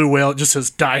after the blue whale, it just says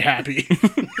 "Die happy."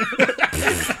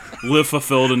 Live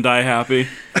fulfilled and die happy.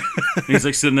 And he's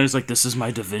like sitting there. He's like, this is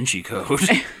my Da Vinci Code.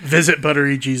 Visit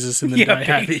Buttery Jesus and then die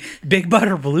happy. Big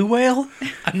butter blue whale?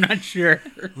 I'm not sure.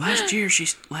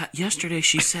 Yesterday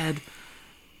she said,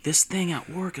 this thing at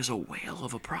work is a whale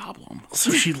of a problem.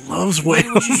 So she loves Why would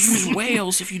you whales. use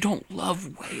whales if you don't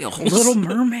love whales? Little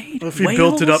Mermaid. If he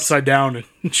built it upside down,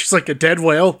 and she's like a dead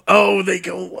whale. Oh, they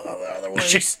go the other way.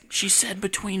 She said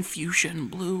between fuchsia and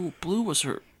blue. Blue was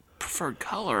her preferred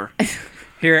color.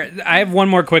 Here, I have one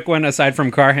more quick one aside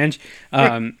from Carhenge.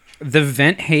 The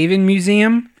Vent Haven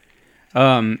Museum,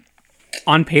 on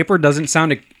paper, doesn't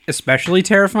sound especially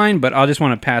terrifying, but I'll just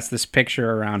want to pass this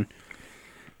picture around.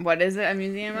 What is it a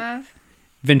museum of?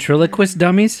 Ventriloquist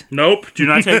dummies? Nope. Do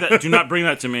not take that. Do not bring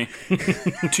that to me.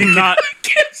 Do not.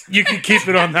 You can keep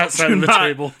it on that side of the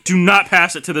table. Do not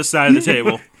pass it to this side of the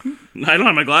table. I don't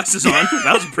have my glasses on.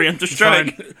 That was a preemptive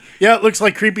strike. Fine. Yeah, it looks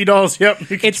like creepy dolls. Yep.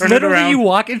 You can It's turn literally it around. you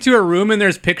walk into a room and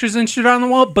there's pictures and shit on the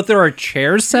wall, but there are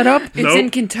chairs set up. It's Nope. in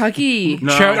Kentucky.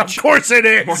 No. Of course it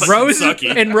is. More like Rows Kentucky.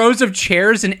 and rows of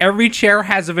chairs, and every chair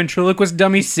has a ventriloquist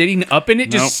dummy sitting up in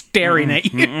it, just Nope. staring at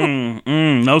you.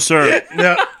 No, sir.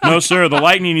 Yeah. No, sir. The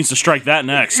lightning needs to strike that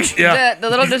next. Yeah. The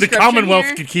little The description Commonwealth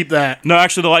here- could keep that. No,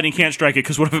 actually, the lightning can't strike it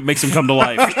because what if it makes him come to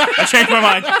life? I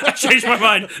changed my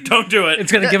mind. Don't do it.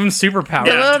 It's gonna give him superpowers.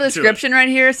 The little do it. description right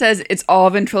here says it's all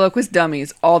ventriloquist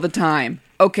dummies all the time.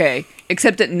 Okay,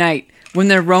 except at night when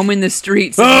they're roaming the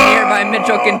streets of nearby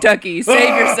Mitchell, Kentucky.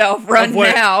 Save yourself, run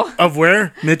now. Of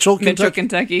where? Mitchell, Mitchell, Kentucky?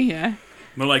 Kentucky, yeah.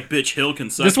 More like Bitch Hill,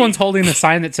 Kentucky. This one's holding the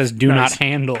sign that says "Do not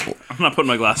handle." I'm not putting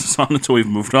my glasses on until we've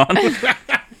moved on.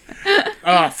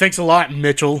 Thanks a lot,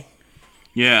 Mitchell.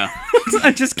 Yeah.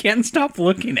 I just can't stop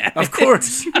looking at it. Of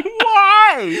course.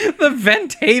 Why? The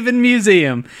Vent Haven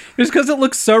Museum. Just because it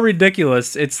looks so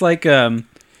ridiculous. It's like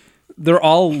they're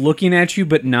all looking at you,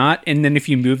 but not. And then if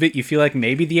you move it, you feel like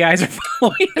maybe the eyes are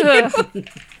following you.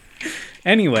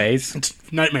 Anyways,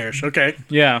 It's nightmarish. Okay.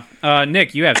 yeah.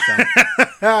 Nick, you have some.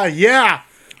 Yeah.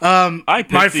 I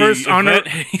picked My the first honor- Event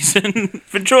Hazen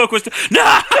ventriloquist.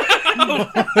 No!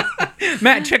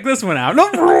 Matt, check this one out.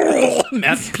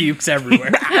 Matt pukes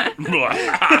everywhere.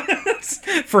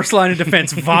 First line of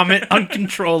defense: vomit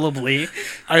uncontrollably.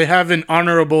 I have an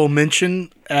honorable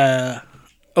mention.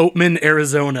 Oatman,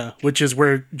 Arizona, which is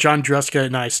where John Druska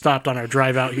and I stopped on our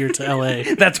drive out here to LA.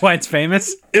 That's why it's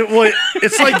famous.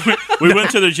 It's like We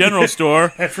went to the general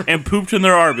store and pooped in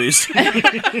their Arby's.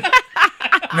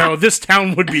 no, this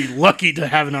town would be lucky to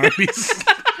have an Arby's.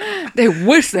 They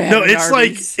wish they had No, an it's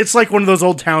Arby's. like one of those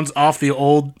old towns off the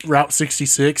old Route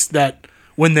 66 that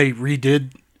when they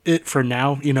redid it for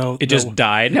now, It just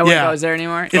died. No one yeah. goes there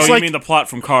anymore. It's Oh, like- you mean the plot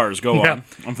from Cars? Go Yeah. on.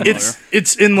 I'm familiar.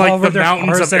 It's in like were the there mountains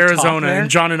cars of that talk Arizona, there? and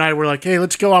John and I were like, "Hey,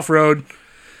 let's go off road."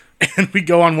 And we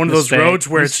go on one of those Mistake. roads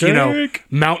where it's Mistake.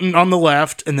 mountain on the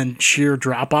left and then sheer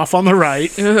drop off on the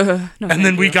right. And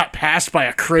then we got passed by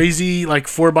a crazy like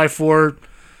 4x4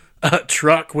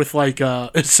 truck with like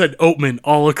it said Oatman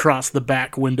all across the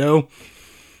back window,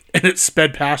 and it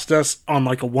sped past us on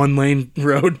like a 1-lane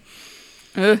road.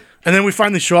 And then we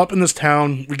finally show up in this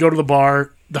town. We go to the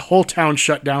bar. The whole town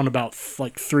shut down about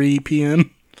like 3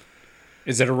 p.m.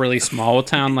 Is it a really small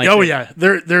town? Like Oh yeah,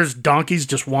 there's donkeys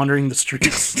just wandering the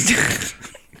streets.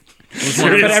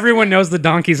 But everyone knows the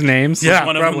donkeys' names. Yeah,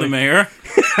 One of probably. them the mayor.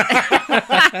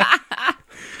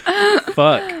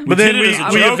 Fuck. But then did it as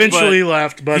a we joke, eventually but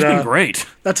left. But He's been great.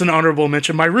 that's an honorable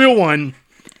mention. My real one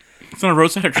It's not a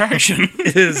roadside attraction.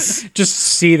 is Just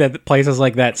see that places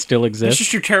like that still It's exist.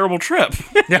 just your terrible trip.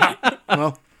 yeah.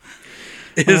 Well,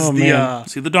 is Oh, the man.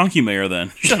 See the donkey mayor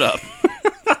then. Shut up.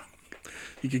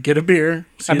 you could get a beer.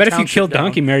 see I a bet if you township kill down.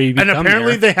 Donkey Mary, you And become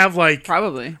apparently mayor. they have like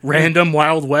Probably. random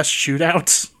Wild West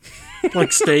shootouts,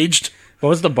 like staged, What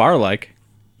was the bar like?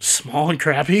 small and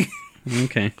crappy,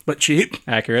 Okay, but cheap.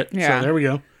 accurate. Yeah. So there we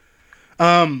go.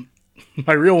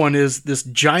 My real one is this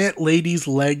giant lady's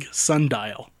leg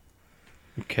sundial.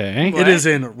 Okay. What? It is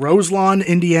in Roselawn,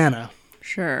 Indiana.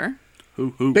 Sure.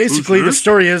 Basically, the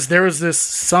story is there was this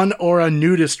Sonora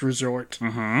nudist resort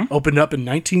opened up in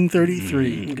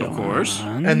 1933. Of course.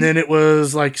 And then it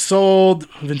was like sold,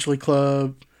 eventually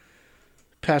club,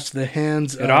 passed to the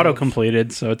hands It of auto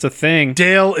completed, so it's a thing.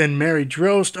 Dale and Mary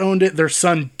Drost owned it. Their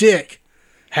son Dick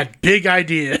had big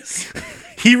ideas.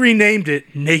 He renamed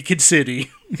it Naked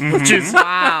City,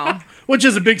 Wow. which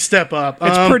is a big step up.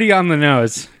 It's pretty on the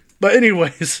nose. But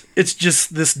anyways, it's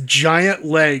just this giant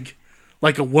leg,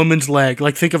 like a woman's leg.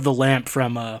 Like think of the lamp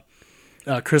from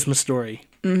Christmas Story,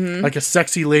 like a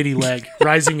sexy lady leg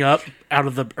rising up out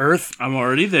of the earth. I'm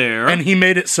already there. And he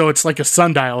made it so it's like a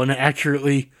sundial, and it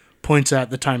accurately points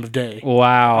at the time of day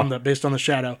Wow. based on the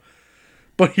shadow.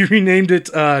 But he renamed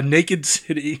it Naked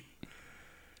City.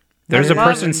 There's a love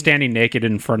person it. standing naked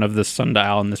in front of the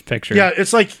sundial in this picture. Yeah,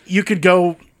 it's like you could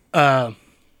go. I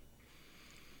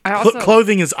also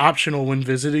Clothing is optional when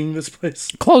visiting this place.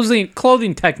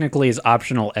 Clothing technically is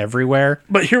optional everywhere.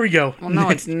 But here we go. Well, no,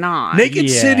 it's not. Naked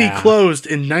Yeah. City closed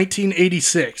in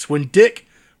 1986 when Dick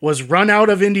was run out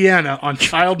of Indiana on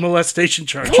child molestation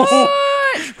charges.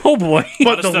 Oh boy.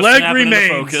 But the Stuff leg snapping into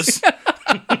remains. focus.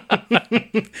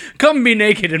 Come be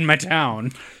naked in my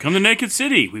town. Come to Naked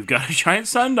City. We've got a giant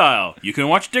sundial. You can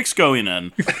watch dicks going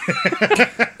in.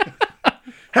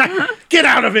 Get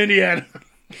out of Indiana.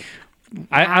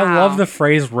 I love the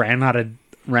phrase ran out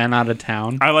of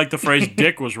town. I like the phrase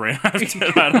 "dick was ran out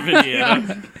of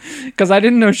Indiana." Because I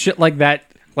didn't know shit like that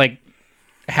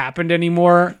happened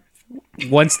anymore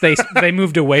once they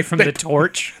moved away from the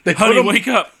torch. They put Honey, him, wake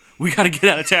up. We gotta get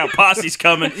out of town. Posse's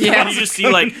coming. Yeah. And you just see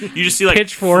like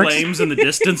Pitchforks. flames in the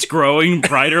distance growing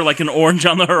brighter, like an orange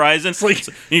on the horizon. like-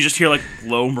 and you just hear like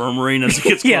low murmuring as it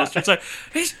gets Yeah. closer. It's like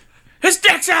his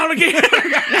dick's out again.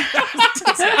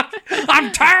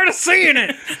 I'm tired of seeing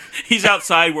it. He's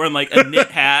outside wearing like a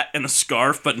knit hat and a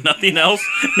scarf, but nothing else.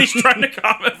 He's trying to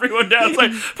calm everyone down. It's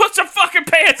like, put some fucking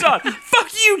pants on.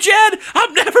 Fuck you, Jed.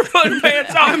 I'm never putting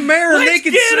pants on. I'm Mayor of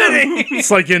Naked get him. City.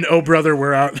 it's like in Oh Brother,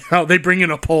 We're Out. How they bring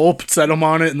in a pole, set him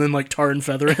on it, and then like tar and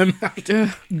feather him.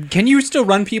 Can you still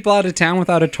run people out of town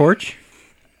without a torch?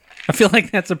 I feel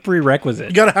like that's a prerequisite.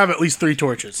 You gotta have at least 3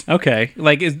 torches. Okay,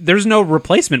 there's no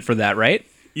replacement for that, right?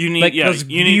 You need, Like yeah, those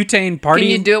you need. butane party.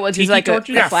 Can you do it with just tiki like a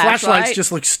torches? Yeah, flashlight? flashlights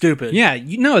just look stupid. Yeah,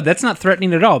 that's not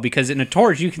threatening at all because in a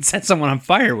torch you can set someone on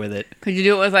fire with it. Could you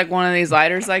do it with like one of these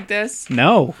lighters like this?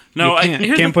 No, No, you can't,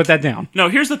 here's can't the- put that down. No,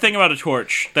 here's the thing about a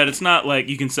torch: that it's not like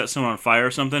you can set someone on fire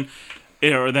or something,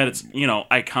 or that it's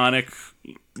iconic,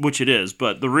 which it is.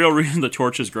 But the real reason the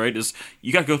torch is great is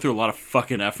you got to go through a lot of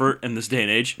fucking effort in this day and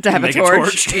age To have a make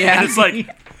torch. Yeah. And it's like,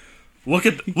 look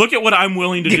at what I'm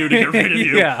willing to do to get rid of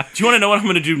you. Yeah. Do you want to know what I'm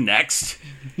going to do next?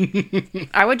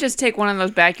 I would just take one of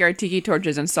those backyard tiki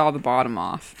torches and saw the bottom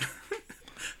off.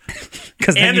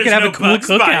 Because then And you can there's have no a cool bugs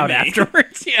by cookout me.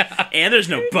 afterwards. Yeah, And there's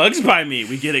no bugs by me.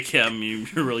 We get it, Kim.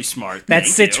 You're really smart.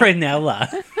 that's Thank you.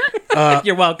 citronella.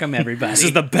 You're welcome, everybody. This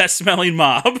is the best smelling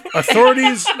mob.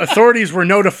 Authorities were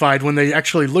notified when they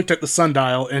actually looked at the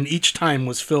sundial, and each time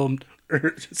was filmed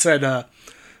or said,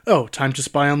 "Oh, time to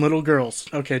spy on little girls."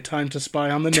 Okay, time to spy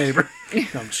on the neighbor. No,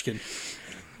 I'm just kidding.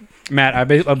 Matt, I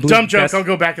believe Dumb joke. best, I'll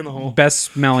go back in the hole. best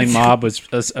smelling mob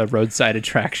was a roadside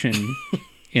attraction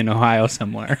in Ohio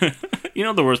somewhere. You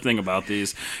know the worst thing about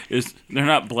these is they're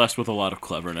not blessed with a lot of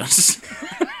cleverness.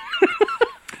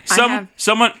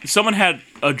 Someone had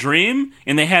a dream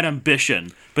and they had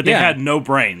ambition, but they Yeah. had no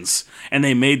brains and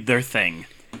they made their thing.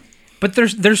 But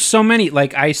there's so many.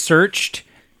 Like I searched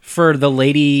for the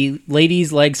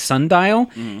lady's leg sundial,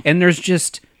 and there's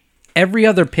just every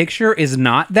other picture is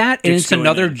not that, and Dicks it's going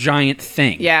another in. giant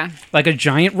thing. Yeah. like a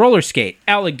giant roller skate,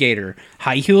 alligator,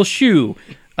 high heel shoe,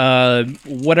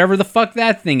 whatever the fuck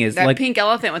that thing is. That like pink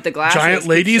elephant with the glasses. Giant keeps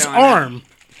lady's showing up. arm.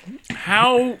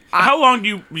 How long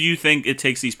do you think it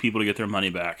takes these people to get their money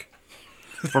back?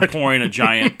 for pouring a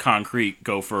giant concrete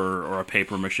gopher or a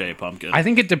paper mache pumpkin. I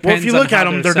think it depends. Well, if you on look how at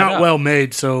them, they're set not up. well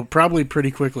made, so probably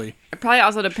pretty quickly. It probably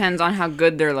also depends on how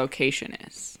good their location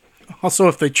is. Also,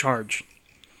 if they charge.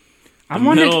 the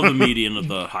middle of the median of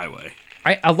the highway.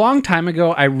 A long time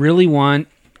ago, I really want,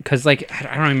 because like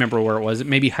I don't remember where it was.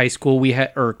 Maybe high school we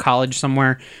had or college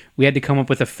somewhere. We had to come up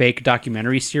with a fake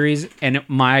documentary series, and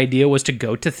my idea was to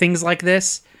go to things like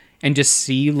this and just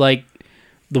see like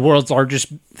the world's largest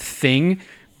thing.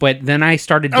 But then I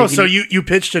started. Oh, so you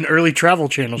pitched an early Travel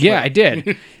Channel show. Yeah, I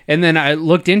did. And then I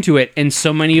looked into it, and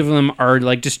so many of them are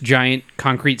like just giant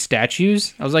concrete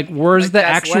statues. I was like, where's Like, the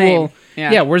that's actual... lame.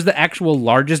 Yeah. Where's the actual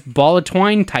largest ball of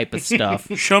twine type of stuff?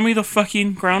 Show me the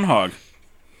fucking groundhog.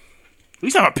 At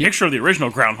least I have a picture of the original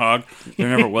groundhog. There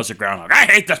never was a groundhog. I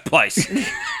hate this place.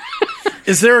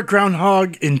 Is there a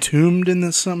groundhog entombed in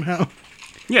this somehow?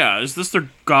 Yeah, is this their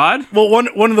god? Well, one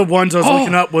of the ones I was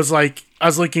looking up was like, I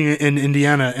was looking in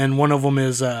Indiana, and one of them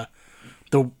is the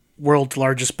world's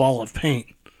largest ball of paint.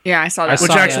 Yeah, I saw that. I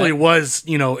Which saw actually that. was,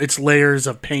 it's layers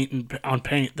of paint on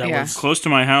paint. That Yeah. was Close to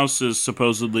my house is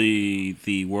supposedly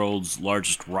the world's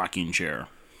largest rocking chair.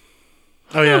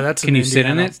 Oh yeah, that's. Can you sit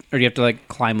in it, or do you have to like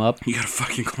climb up? You gotta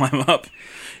fucking climb up.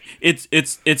 It's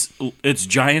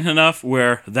giant enough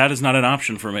where that is not an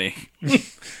option for me.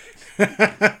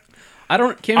 I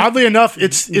don't. Can, Oddly enough,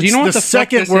 it's you know what the the fuck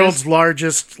second this world's is?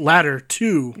 largest ladder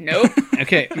too. Nope.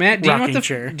 okay, Matt. Do you know what Rocking the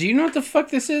chair. Do you know what the fuck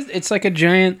this is? It's like a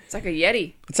giant. It's like a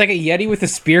Yeti. It's like a yeti with a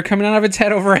spear coming out of its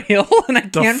head over a hill, and I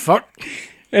The can't. fuck?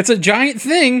 It's a giant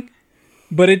thing,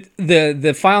 but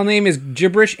the file name is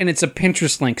gibberish, and it's a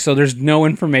Pinterest link, so there's no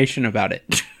information about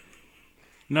it.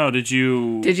 No, did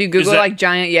you Google like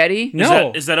giant Yeti?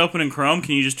 No. Is that open in Chrome?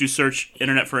 Can you just do search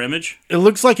internet for image? It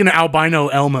looks like an albino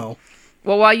Elmo.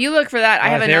 Well, while you look for that, I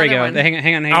have there another we go. one.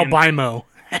 Hang on. Albino.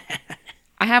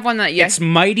 I have one that It's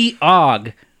Mighty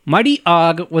Og. Mighty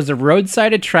Og was a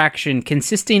roadside attraction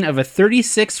consisting of a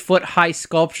 36-foot high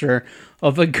sculpture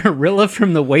of a gorilla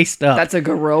from the waist up. That's a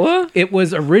gorilla? It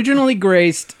was originally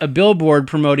graced a billboard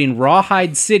promoting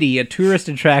Rawhide City, a tourist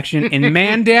attraction in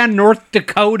Mandan, North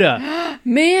Dakota.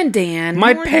 Mandan.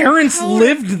 My North parents Dakota.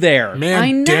 lived there. Man,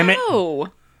 I know. damn it!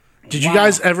 Did you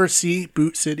guys ever see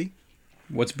Boot City?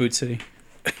 What's Boot City?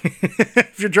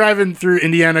 If you're driving through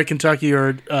Indiana, Kentucky,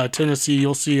 or Tennessee,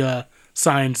 you'll see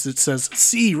signs that says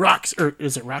 "See Rocks," or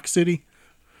is it Rock City?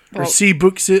 Or "See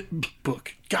Book City."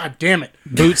 Book. God damn it!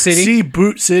 Boot City? See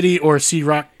Boot City or See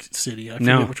Rock City. I forget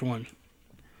No. which one.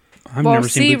 I've Well, never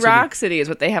seen see, Boot City. Rock City is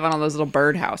what they have on all those little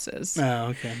birdhouses. Oh,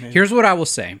 okay. Maybe. Here's what I will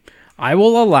say. I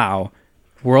will allow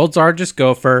world's largest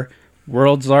gopher,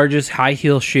 world's largest high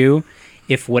heel shoe,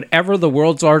 if whatever the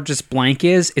world's largest blank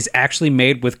is actually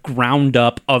made with ground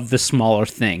up of the smaller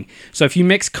thing. So if you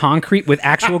mix concrete with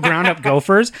actual ground up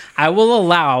gophers, I will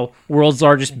allow world's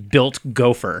largest built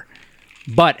gopher.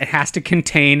 But it has to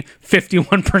contain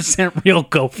 51% real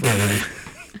gopher.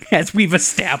 As we've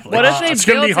established. What if they It's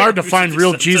gonna be built hard it? to find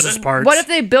real Jesus parts. What if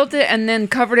they built it and then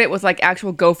covered it with like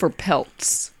actual gopher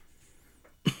pelts?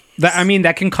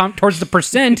 That can come towards the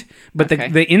percent, but Okay.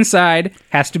 the inside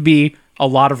has to be a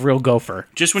lot of real gopher.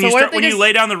 Just when So you what start if they when you just-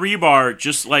 lay down the rebar,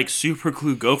 just like super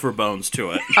glue gopher bones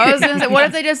to it. I was gonna say, what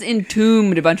if they just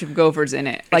entombed a bunch of gophers in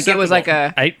it? Like it was like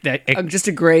just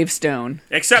a gravestone.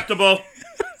 Acceptable.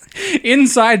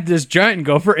 Inside this giant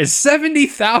gopher is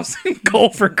 70,000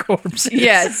 gopher corpses.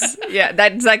 Yes. Yeah.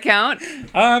 Does that count?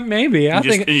 Maybe. I And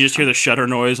think you just hear the shutter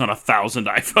noise on 1,000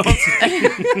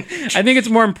 iPhones. I think it's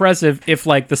more impressive if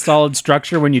like the solid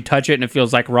structure when you touch it and it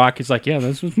feels like rock. It's like, yeah,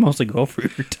 this was mostly gopher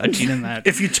you're touching in that.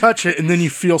 If you touch it and then you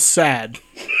feel sad.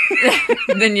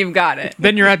 Then you've got it.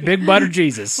 Then you're at Big Butter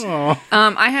Jesus.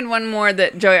 I had one more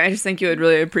that Joey, I just think you would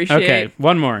really appreciate. Okay,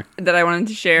 one more. That I wanted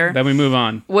to share. Then we move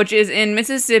on. Which is in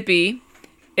Mississippi.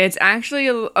 It's actually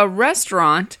a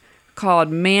restaurant called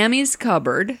Mammy's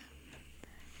Cupboard.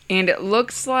 And it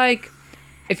looks like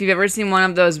if you've ever seen one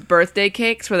of those birthday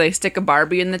cakes where they stick a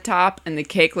Barbie in the top and the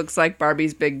cake looks like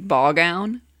Barbie's big ball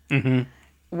gown. Mm-hmm.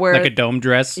 Where, Like a dome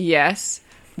dress. yes.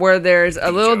 Where there's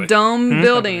a little Joey. dome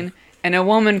building and a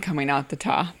woman coming out the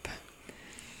top.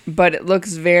 But it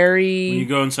looks When you very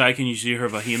go inside, can you see her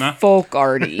vagina? folk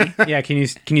arty. Yeah, can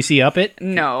you see up it?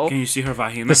 No. Can you see her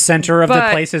vagina? The center of the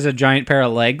But- place is a giant pair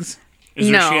of legs. Is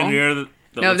there No. a chandelier that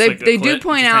No, looks they like a they do clit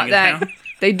point just out hanging that down?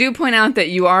 they do point out that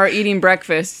you are eating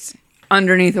breakfast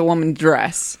underneath a woman's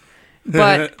dress.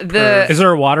 But the Is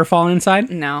there a waterfall inside?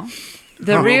 no.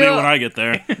 The Will be real when I get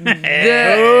there.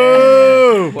 the,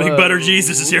 Oh, Big Butter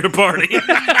Jesus is here to party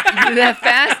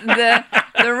the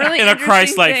really in a interesting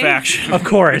Christ-like thing, fashion. Of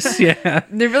course, yeah.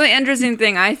 The really interesting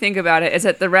thing I think about it is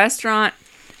that the restaurant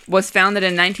was founded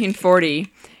in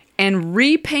 1940, and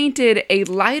repainted a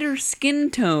lighter skin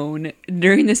tone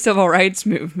during the civil rights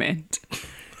movement.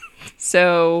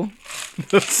 So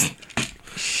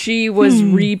she was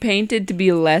repainted to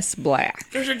be less black.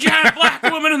 There's a giant black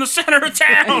woman in the center of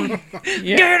town.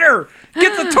 Yeah. Get her!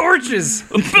 Get the torches!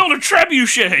 Build a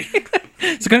trebuchet.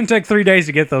 It's going to take 3 days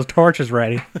to get those torches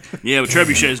ready. Yeah, but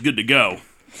trebuchet is good to go.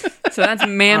 So that's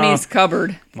Mammy's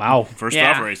cupboard. Wow. First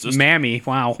Yeah. off, racist. Mammy,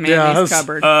 wow. Mammy's Yeah, that's-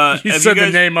 cupboard. You Have said you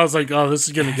guys, the name, I was like, oh, this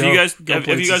is gonna go. Have go you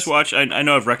guys places. watched? I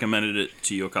know I've recommended it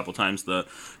to you a couple times. The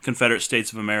Confederate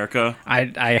States of America. I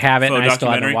have it, and I still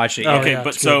haven't documentary? watched it Oh, yet. Okay, yeah,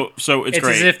 but it's so it's It's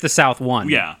great. as if the South won.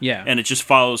 Yeah, Yeah. and it just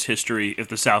follows history. If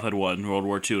the South had won World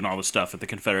War II and all the stuff, if the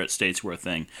Confederate States were a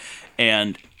thing,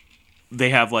 and they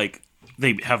have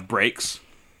breaks,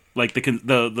 like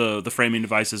the framing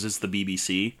devices is the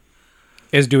BBC.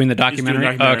 Is doing the Is doing a documentary?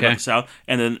 documentary Okay. about the South,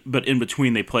 and then but in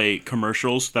between they play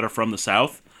commercials that are from the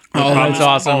South. The Oh, problem that's is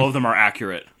awesome. All of them are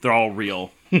accurate. They're all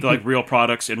real. They're like real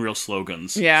products and real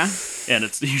slogans. Yeah. And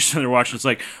it's you sit there watching. It's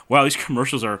like, wow, these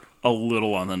commercials are a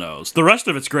little on the nose. The rest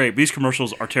of it's great. But these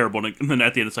commercials are terrible. And then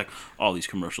at the end, it's like, all these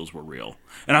commercials were real.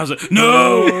 And I was like,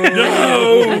 no.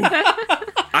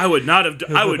 I would not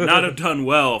have done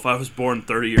well if I was born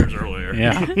 30 years earlier.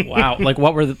 Yeah. Wow. Like,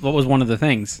 what was one of the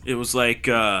things? It was like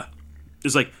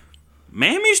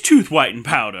Mammy's tooth whitening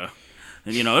powder,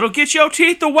 and it'll get your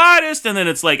teeth the whitest. And then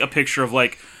it's like a picture of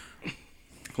like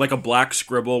a black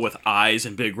scribble with eyes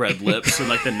and big red lips and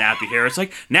like the nappy hair. It's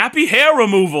like nappy hair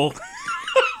removal.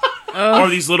 Or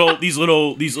these little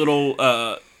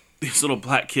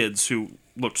black kids who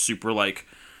looked super like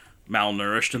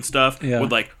malnourished and stuff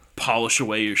would like polish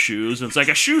away your shoes, and it's like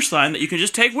a shoe sign that you can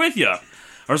just take with you.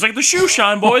 Or it's like the shoe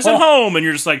shine boys at home, and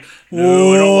you're just like,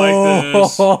 no, I don't like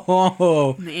this.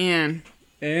 Oh. Man.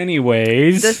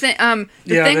 Anyways. The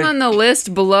thing on the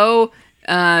list below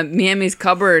Miami's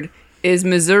cupboard is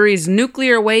Missouri's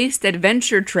Nuclear Waste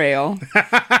Adventure Trail,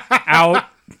 Out.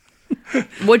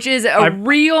 which is a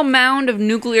real mound of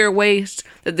nuclear waste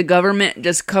that the government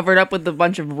just covered up with a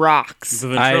bunch of rocks. The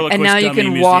ventriloquist And now you dummy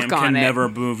can museum walk can on it. never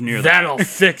move near that. That'll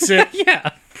fix it.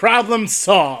 Yeah. Problem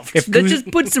solved. If Let's just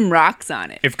put some rocks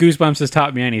on it. If Goosebumps has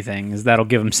taught me anything, is that'll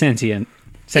give them sentience.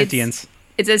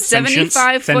 It's a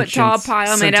 75-foot tall Sentience.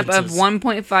 pile made up of Sentences.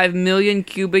 1.5 million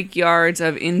cubic yards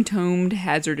of entombed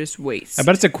hazardous waste. I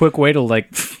bet it's a quick way to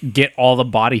like get all the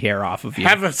body hair off of you.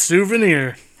 Have a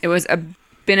souvenir. It was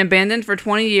been abandoned for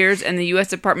 20 years, and the U.S.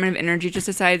 Department of Energy just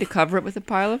decided to cover it with a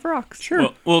pile of rocks. Sure.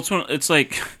 Well, it's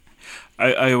like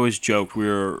I always joke.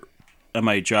 We're at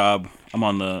my job. I'm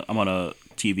on a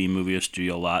TV movie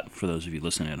studio lot. For those of you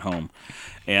listening at home,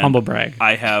 and Humble brag.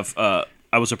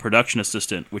 I was a production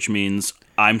assistant, which means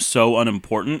I'm so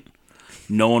unimportant.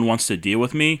 No one wants to deal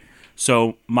with me.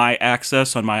 So my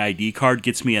access on my ID card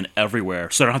gets me in everywhere.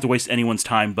 So I don't have to waste anyone's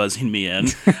time buzzing me in.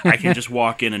 I can just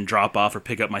walk in and drop off or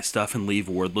pick up my stuff and leave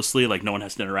wordlessly. Like no one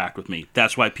has to interact with me.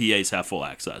 That's why PAs have full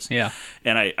access. Yeah.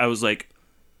 And I was like,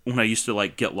 when I used to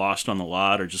like get lost on the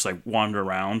lot or just like wander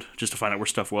around just to find out where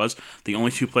stuff was, the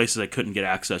only two places I couldn't get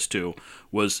access to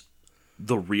was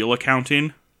the real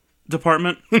accounting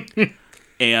department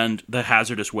and the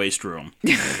hazardous waste room.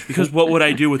 Because what would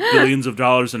I do with billions of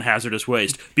dollars in hazardous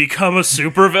waste? Become a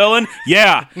supervillain?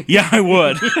 Yeah, I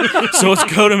would. So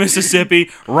let's go to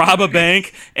Mississippi, rob a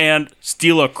bank, and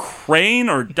steal a crane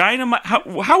or dynamite.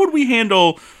 How would we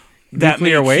handle that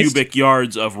Nuclear many waste? cubic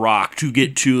yards of rock to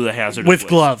get to the hazardous With waste?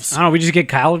 gloves. I don't know. We just get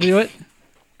Kyle to do it.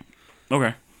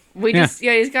 Okay. You just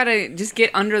gotta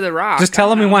get under the rock. Just tell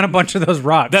him we want a bunch of those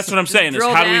rocks. That's what I'm saying. Is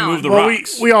drill how do we down. move the Well,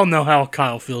 rocks? we all know how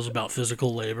Kyle feels about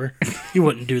physical labor. He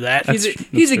wouldn't do that.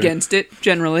 He's against it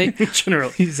generally.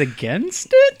 Generally. He's against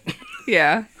it.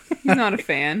 Yeah, he's not a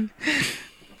fan.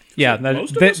 Yeah,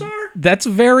 Most of us are. That's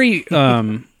very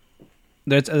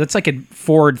that's like a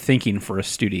forward thinking for a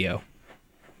studio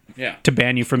Yeah. to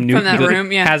ban you from From that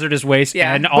room, yeah. hazardous waste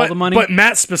Yeah. and all the money. But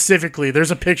Matt specifically,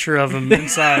 there's a picture of him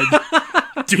inside.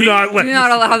 Do not let Do not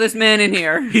allow this man in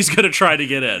here. He's going to try to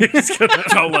get in.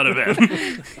 Don't let him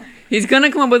in. He's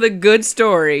gonna come up with a good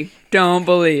story. Don't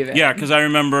believe it. Yeah, because I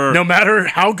remember No matter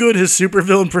how good his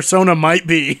supervillain persona might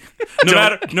be. no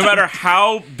matter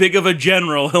how big of a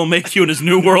general he'll make you in his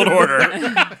new world order,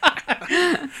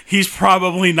 he's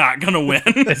probably not going to win.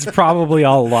 it's probably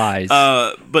all lies.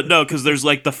 But no, because there's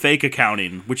like the fake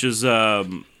accounting, which is Joe,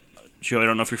 I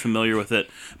don't know if you're familiar with it,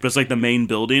 but it's like the main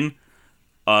building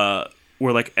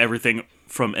where like everything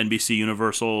from NBC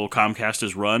Universal Comcast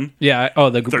is run. yeah. Oh,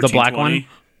 the black 1320. one.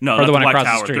 No, Or not the the one Black across the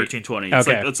Tower, street? 1320.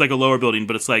 Okay. It's like a lower building,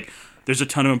 but it's like there's a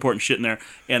ton of important shit in there.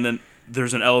 And then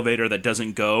there's an elevator that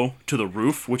doesn't go to the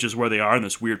roof, which is where they are in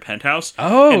this weird penthouse.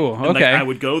 Oh, and, like, okay. I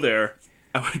would go there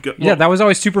I would go. Yeah, that was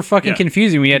always super fucking Yeah.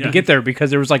 confusing. We had to get there because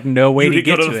there was like no way You to could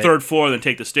get go to the it. third floor and then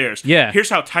take the stairs. Yeah. Here's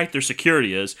how tight their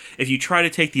security is. If you try to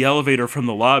take the elevator from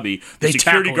the lobby, the They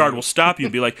security tackle guard you. will stop you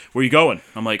and be like, "Where are you going?"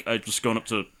 I'm like, "I'm just going up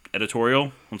to editorial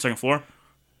on the second floor."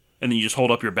 And then you just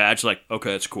hold up your badge, like,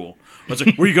 "Okay, that's cool." I was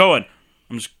like, "Where are you going?"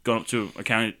 I'm just going up to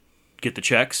accounting, get the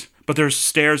checks. But there's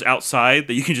stairs outside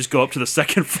that you can just go up to the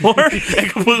second floor and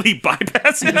completely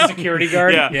bypass The security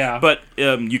guard. yeah. But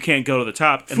you can't go to the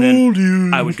top. And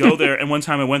then I would go there. And one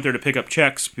time I went there to pick up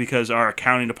checks because our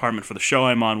accounting department for the show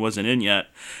I'm on wasn't in yet.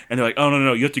 And they're like, "Oh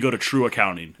no, you have to go to True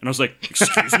Accounting." And I was like,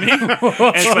 "Excuse me?"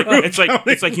 And it's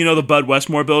like the Bud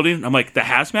Westmore building. I'm like, "The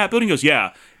hazmat building?" He goes,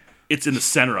 "Yeah, it's in the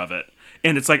center of it."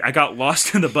 And it's like I got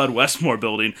lost in the Bud Westmore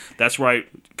building. That's where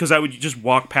because I would just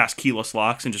walk past keyless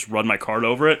locks and just run my card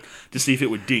over it to see if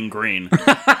it would ding green.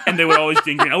 And they would always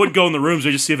ding green. I would go in the rooms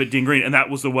and just see if it dinged green. And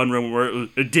that was the one room where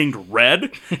it dinged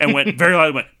red and went very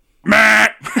loud. Went, "Meh."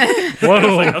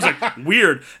 Whoa. I was like,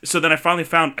 weird. So then I finally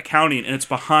found accounting, and it's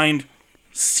behind.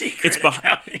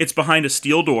 It's behind a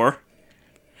steel door.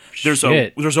 There's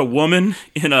a woman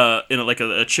in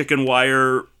a chicken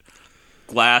wire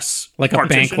glass Like a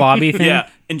partition. bank lobby thing? Yeah,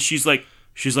 and she's like,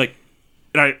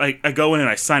 and I go in and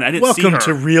I sign it. I didn't see Welcome her.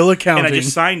 to Real Accounting. And I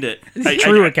just signed it.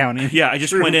 True Accounting. Yeah, I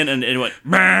just went in and it went,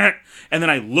 "Meh." And then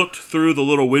I looked through the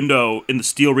little window in the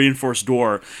steel reinforced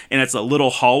door, and it's a little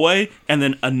hallway, and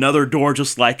then another door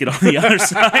just like it on the other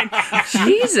side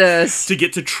Jesus. to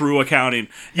get to True Accounting.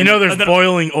 You know, there's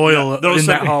boiling oil in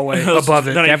that hallway above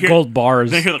it. Then They have gold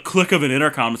bars. Then I hear the click of an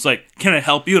intercom. It's like, "Can I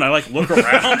help you?" And I like look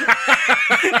around,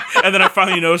 and then I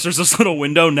finally notice there's this little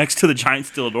window next to the giant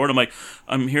steel door. And I'm like,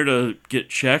 "I'm here to get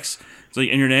checks." It's like,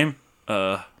 "In your name,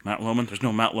 Matt Lohman." There's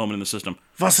no Matt Lohman in the system.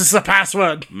 What is the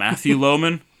password? Matthew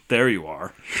Lohman. There you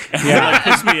are. And they like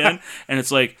puts me in, and it's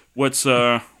like, what's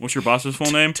your boss's full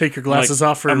name? Take your glasses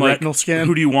off for a I'm like, retinal scan.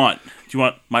 Who do you want? Do you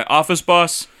want my office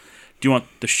boss? Do you want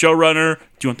the showrunner?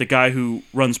 Do you want the guy who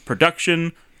runs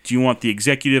production? Do you want the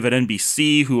executive at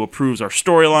NBC who approves our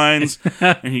storylines?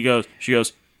 And she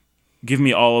goes, "Give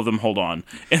me all of them. Hold on."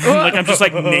 And then, like I'm just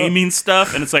like naming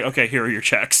stuff, and it's like, "Okay, here are your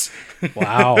checks."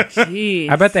 Wow. Jeez.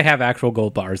 I bet they have actual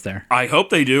gold bars there. I hope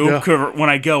they do. Yeah. 'Cause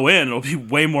when I go in, it'll be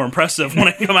way more impressive when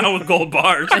I come out with gold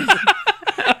bars.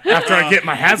 After I get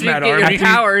my hazmat get your army.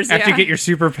 powers. After you Yeah. get your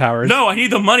superpowers. No, I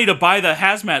need the money to buy the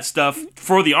hazmat stuff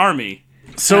for the army.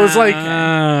 So it's like,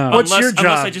 Oh. what's your Unless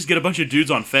job? I just get a bunch of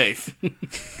dudes on faith.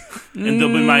 And they'll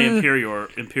be my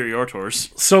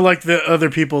inferiortors. So like the other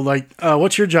people, like,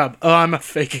 what's your job? Oh, I'm a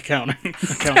fake accountant.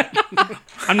 I'm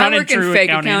I not in work in true fake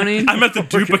accounting. accounting. I'm at the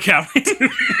dupe accounting.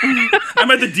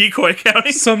 I'm at the decoy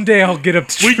accounting. Someday I'll get up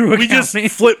to true we just accounting.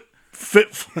 flip.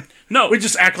 No, We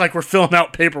just act like we're filling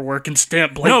out paperwork and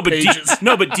stamp blank pages.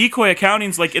 but decoy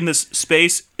accounting's like in this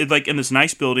space, like in this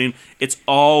nice building. It's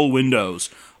all windows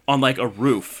on like a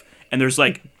roof, and there's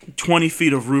like 20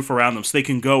 feet of roof around them, so they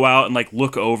can go out and like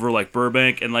look over like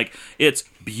Burbank, and like it's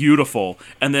beautiful.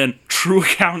 And then True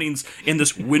Accounting's in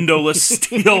this windowless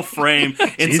steel frame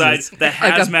inside the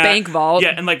hazmat, Like a bank vault.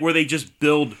 Yeah, and like where they just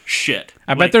build shit.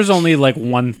 I bet there's only like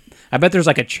one. I bet there's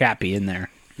like a chappie in there.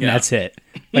 And that's it.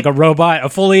 Like a robot, a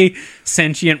fully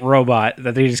sentient robot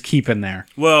that they just keep in there.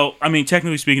 Well, I mean,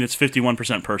 technically speaking, it's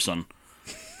 51% person.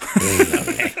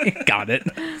 Got it.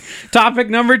 Topic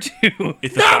number 2.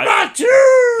 It's a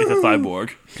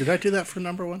cyborg. Did I do that for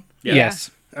number one? Yeah. Yes.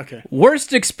 Okay.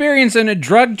 Worst experience in a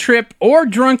drug trip or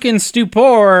drunken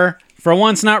stupor, for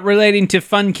once not relating to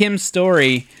Fun Kim's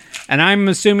story. And I'm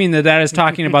assuming that is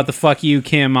talking about the fuck you,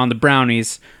 Kim, on the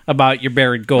brownies about your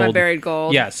buried gold. My buried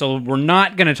gold. Yeah, so we're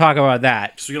not going to talk about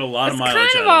that. So we get a lot of That's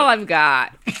mileage kind of out all of it. I've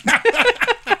got.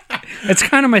 It's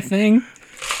kind of my thing.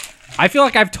 I feel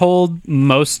like I've told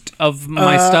most of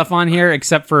my stuff on here,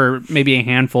 except for maybe a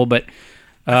handful, but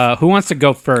who wants to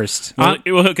go first? Well,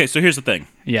 okay, so here's the thing.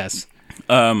 Yes.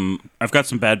 I've got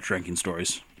some bad drinking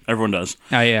stories. Everyone does.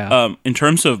 Oh, yeah. In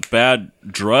terms of bad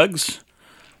drugs,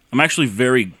 I'm actually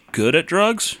very good at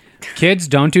drugs. Kids,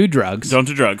 don't do drugs. Don't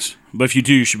do drugs. But if you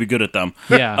do, you should be good at them.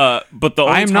 Yeah. But the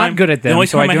only I am time, not good at them, the only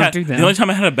so time I don't had, do them. The only time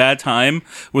I had a bad time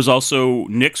was also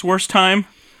Nick's worst time.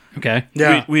 Okay.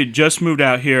 Yeah. We had just moved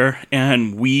out here,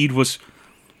 and weed was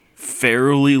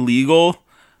fairly legal.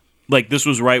 Like, this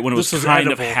was right when it This was was kind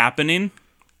edible. of happening.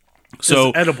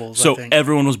 So edibles, I So think.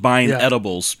 everyone was buying Yeah.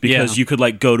 edibles because Yeah. you could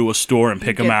like go to a store and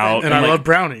pick them Get out. them. And I like, love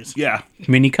brownies. yeah.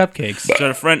 Mini cupcakes. So I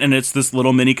had a friend, and it's this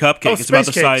little mini cupcake. Oh, It's about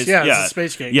the space cakes. size. Yeah, it's a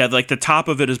space cake. Yeah, like the top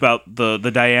of it is about the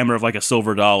diameter of like a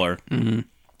silver dollar, and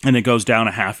it goes down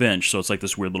a half inch. So it's like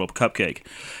this weird little cupcake.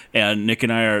 And Nick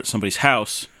and I are at somebody's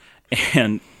house,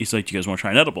 and he's like, "Do you guys want to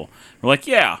try an edible?" We're like,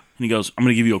 "Yeah." And he goes, "I'm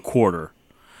going to give you a quarter."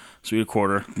 So we eat a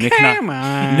quarter. Come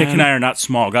on. Nick and I are not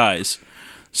small guys,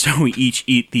 so we each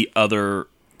eat the other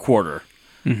quarter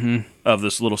of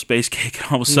this little space cake.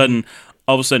 And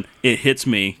all of a sudden, it hits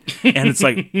me, and it's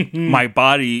like my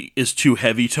body is too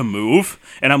heavy to move,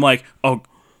 and I'm like,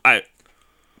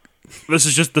 this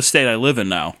is just the state I live in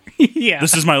now. Yeah.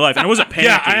 This is my life. And I wasn't panicking.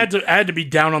 Yeah, I had to be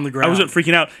down on the ground. I wasn't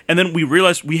freaking out. And then we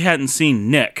realized we hadn't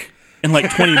seen Nick in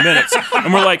like 20 minutes.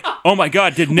 And we're like, oh my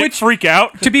God, did Nick freak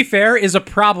out? To be fair, is a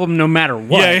problem no matter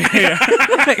what. Yeah.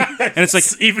 And it's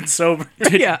like, even sober.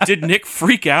 did Nick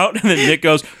freak out? And then Nick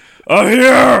goes, I'm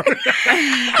here!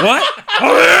 What?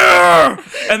 I'm here!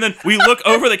 And then we look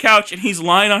over the couch and he's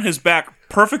lying on his back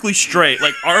perfectly straight,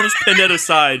 like arms pinned at his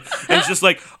side. And it's just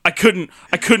like, I couldn't.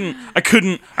 And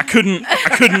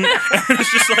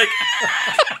it's just like...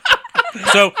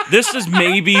 So this is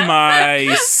maybe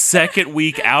my second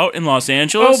week out in Los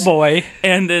Angeles. Oh boy.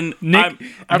 And then Nick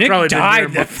probably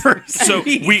died the first so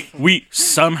we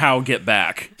somehow get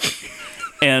back.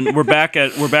 And we're back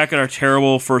at our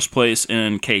terrible first place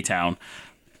in K-Town.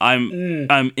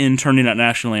 I'm interning at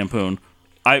National Lampoon.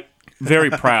 I'm very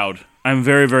proud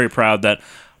that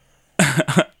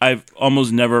I've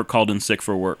almost never called in sick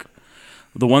for work.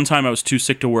 The one time I was too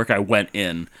sick to work, I went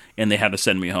in, and they had to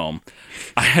send me home.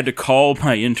 I had to call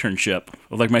my internship,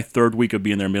 like my third week of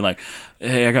being there, and be like,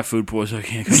 hey, I got food poisoning, I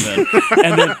can't come in.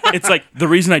 And then it's like, the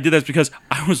reason I did that is because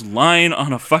I was lying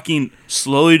on a fucking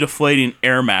slowly deflating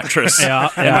air mattress in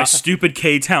my stupid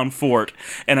K-Town fort,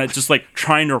 and I just like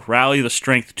trying to rally the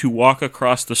strength to walk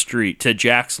across the street to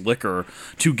Jack's Liquor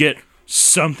to get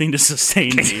something to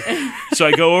sustain me. So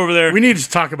I go over there. We need to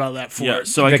talk about that fort. Yeah,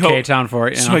 so I go K-Town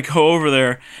fort. So I go over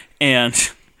there and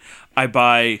I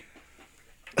buy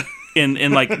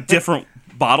in like different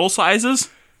bottle sizes,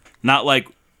 not like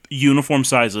uniform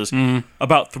sizes,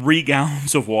 about 3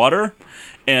 gallons of water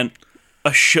and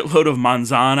a shitload of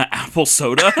Manzana apple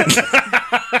soda.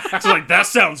 So like, that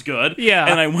sounds good. Yeah.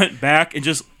 And I went back and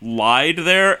just lied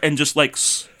there and just like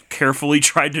carefully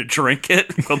tried to drink it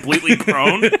completely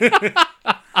prone.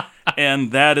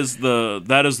 And that is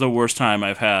the worst time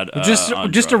I've had. Just on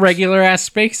a drugs. regular ass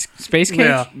space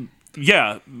cake.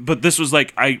 Yeah, but this was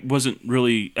like I didn't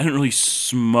really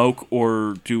smoke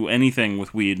or do anything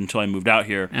with weed until I moved out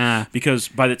here. Because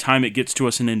by the time it gets to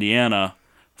us in Indiana,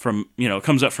 it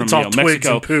comes up from it's all twigs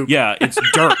Mexico. And poop. Yeah, it's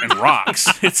dirt and rocks.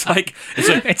 It's like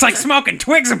smoking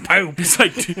twigs and poop. It's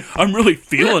like, dude, I'm really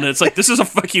feeling it. It's like, this is a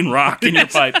fucking rock in your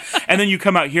pipe. And then you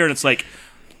come out here and it's like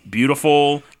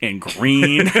beautiful and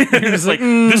green. It's like,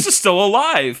 this is still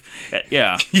alive.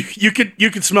 Yeah. You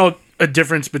could smell a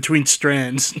difference between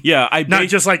strands. Yeah, not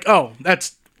just like, oh,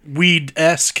 that's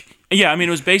weed-esque. Yeah, I mean,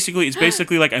 it's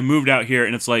basically like I moved out here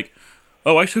and it's like,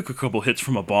 oh, I took a couple hits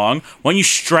from a bong. Why don't you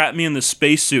strap me in the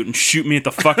spacesuit and shoot me at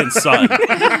the fucking sun?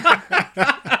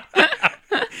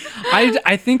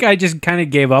 I think I just kind of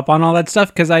gave up on all that stuff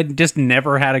because I just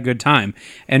never had a good time.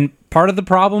 And part of the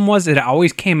problem was it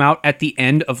always came out at the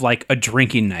end of like a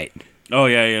drinking night. Oh,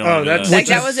 yeah, you know.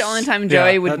 That was the only time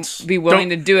Joey would be willing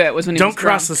to do it was when he was Don't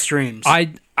cross drunk. the streams.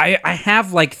 I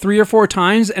have like 3 or 4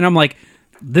 times and I'm like,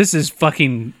 this is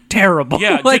fucking terrible.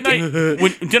 Yeah, like,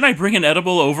 didn't I bring an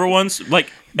edible over once?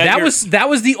 Like that was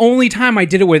the only time I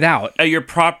did it without. At your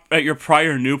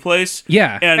prior new place.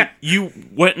 Yeah, and you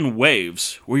went in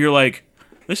waves where you're like,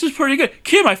 this is pretty good.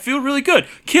 Kim, I feel really good.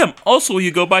 Kim, also will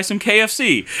you go buy some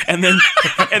KFC? And then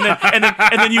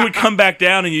and then you would come back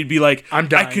down and you'd be like, I'm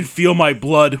dying. I can feel my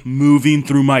blood moving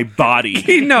through my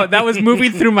body. No, that was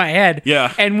moving through my head.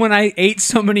 Yeah. And when I ate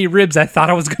so many ribs, I thought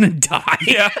I was gonna die.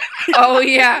 Yeah. Oh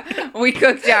yeah, we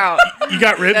cooked out. You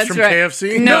got ribs That's from right.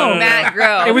 KFC? No, Matt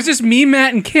grilled. It was just me,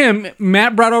 Matt, and Kim.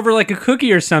 Matt brought over like a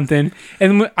cookie or something,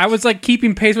 and I was like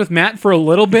keeping pace with Matt for a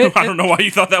little bit. I don't know why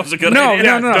you thought that was a good No,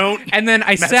 idea. no. Don't. And then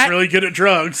I Matt's sat. really good at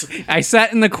drugs. I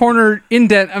sat in the corner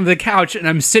indent of the couch, and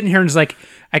I'm sitting here, and it's like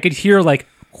I could hear like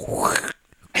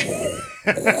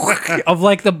of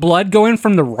like the blood going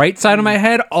from the right side of my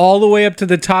head all the way up to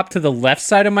the top to the left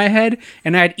side of my head.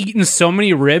 And I had eaten so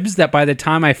many ribs that by the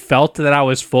time I felt that I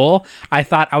was full, I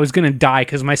thought I was gonna die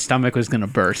because my stomach was gonna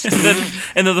burst. And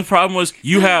then the problem was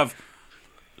you have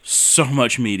so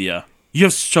much media. You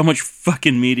have so much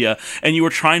fucking media, and you were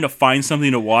trying to find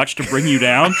something to watch to bring you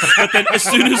down. But then as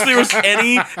soon as there was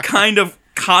any kind of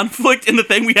conflict in the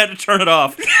thing, we had to turn it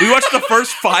off. We watched the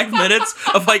first 5 minutes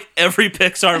of like every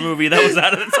Pixar movie that was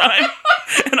out at the time.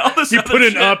 And all this You put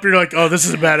it up, you're like, oh, this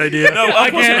is a bad idea. No,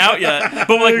 Up wasn't out yet.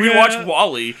 But like we watched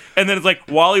Wall-E, and then it's like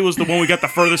Wall-E was the one we got the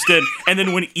furthest in. And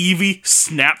then when Evie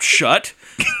snapped shut,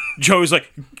 Joey's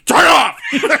like, turn it off!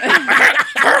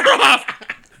 Turn it off!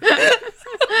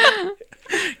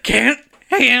 Can't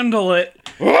handle it.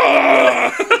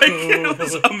 it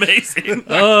was amazing.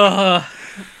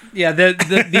 Yeah,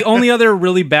 the only other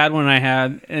really bad one I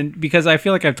had, and because I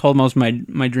feel like I've told most of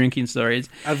my drinking stories.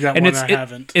 I've got and one I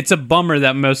haven't. It's a bummer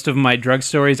that most of my drug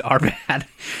stories are bad.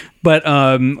 But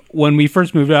when we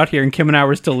first moved out here and Kim and I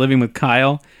were still living with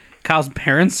Kyle's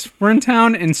parents were in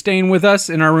town and staying with us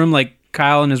in our room. Like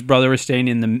Kyle and his brother were staying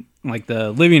in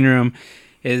the living room.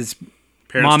 His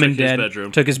Parents mom took and his dad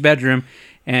bedroom. took his bedroom,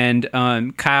 and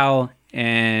Kyle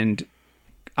and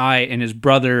I and his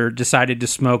brother decided to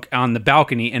smoke on the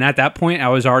balcony. And at that point, I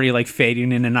was already like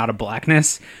fading in and out of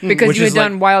blackness Because which you had is, like-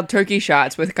 done wild turkey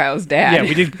shots with Kyle's dad. Yeah,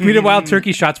 we did wild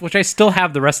turkey shots, which I still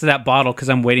have the rest of that bottle because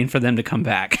I'm waiting for them to come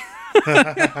back. You're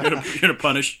gonna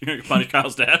punish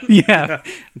Kyle's dad. Yeah,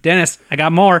 Dennis, I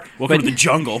got more. Welcome But to the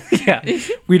jungle. yeah,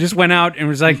 we just went out and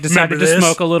was like decided Remember to this?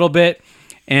 smoke a little bit,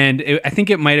 and I think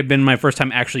it might have been my first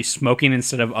time actually smoking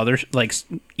instead of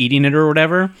eating it or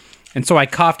whatever. And so I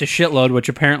coughed a shitload, which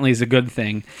apparently is a good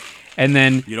thing. And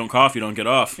then You don't cough, you don't get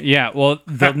off. yeah, well,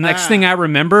 the next thing I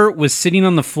remember was sitting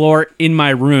on the floor in my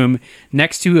room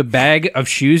next to a bag of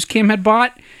shoes Kim had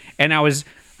bought, and I was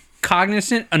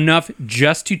cognizant enough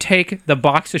just to take the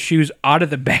box of shoes out of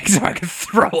the bag so I could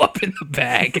throw up in the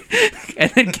bag. And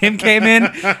then Kim came in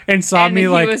and saw and me he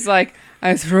was like,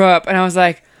 I threw up, and I was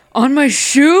like, on my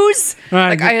shoes?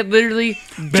 Like I had literally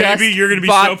Baby, just you're gonna be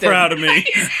bought so them. proud of me.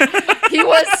 He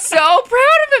was so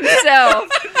proud of himself.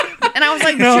 And I was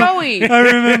like, Joey. I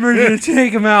remember to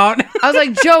take him out. I was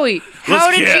like, Joey, how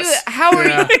Let's did kiss. you? How are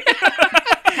you?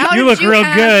 How You did look real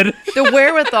have good. The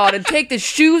wherewithal to take the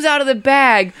shoes out of the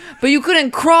bag, but you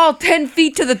couldn't crawl 10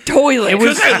 feet to the toilet.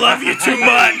 Because I love you too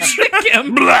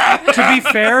much. To be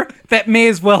fair, that may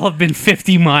as well have been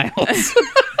 50 miles.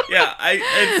 Yeah,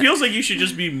 it feels like you should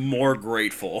just be more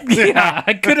grateful. Yeah,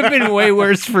 it could have been way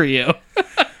worse for you.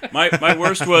 My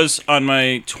worst was on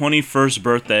my 21st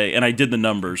birthday, and I did the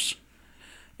numbers.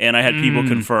 And I had people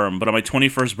confirm, but on my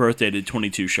 21st birthday, I did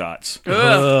 22 shots.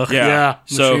 Ugh. Yeah,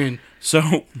 machine.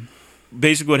 So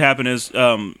basically what happened is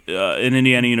in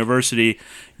Indiana University,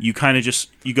 you kind of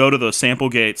you go to the sample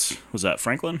gates. Was that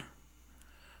Franklin?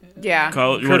 yeah.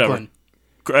 College, Kirkland.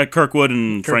 whatever. Kirkwood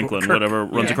and Franklin, whatever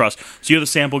runs Yeah. across. So you have the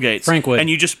sample gates. Frankwood. And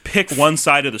you just pick one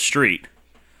side of the street.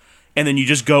 And then you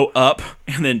just go up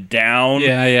and then down.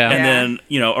 Yeah, yeah. And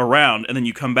Yeah. then, around. And then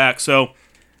you come back. So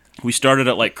we started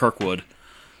at like Kirkwood.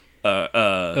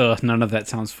 Ugh, none of that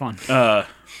sounds fun.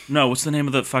 No, what's the name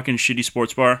of the fucking shitty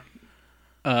sports bar?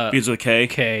 Begins with a K.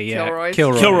 Okay, yeah. Kilroy's?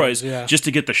 Kilroy's, Yeah. just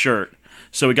to get the shirt.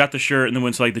 So we got the shirt and then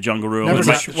went to like the jungle room. Never And,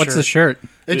 got like, What's the shirt?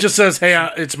 It just says, "Hey,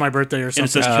 it's my birthday" or and it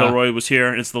something. says Kilroy was here,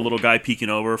 and it's the little guy peeking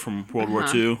over from World War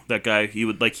II. That guy, he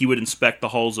would inspect the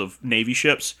hulls of Navy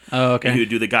ships. Oh, okay. And he would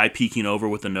do the guy peeking over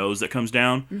with the nose that comes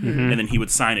down, and then he would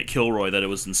sign at Kilroy that it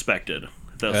was inspected.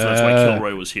 That's why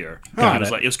Kilroy was here. Got It was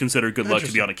it. like it was considered good luck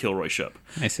to be on a Kilroy ship.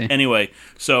 I see. Anyway,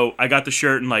 so I got the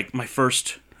shirt and like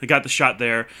I got the shot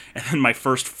there, and then my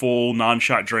first full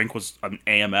non-shot drink was an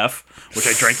AMF, which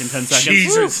I drank in 10 seconds.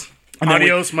 Jesus. And then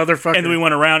Adios, motherfucker. And then we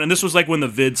went around, and this was like when the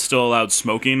vid still allowed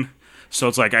smoking. So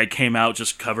it's like I came out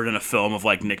just covered in a film of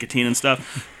like nicotine and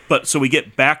stuff. But so we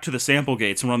get back to the sample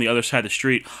gates, and we're on the other side of the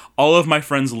street. All of my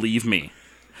friends leave me.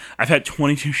 I've had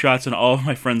 22 shots, and all of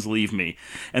my friends leave me.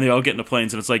 And they all get into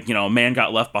planes, and it's like, a man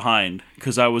got left behind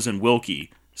because I was in Wilkie.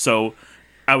 So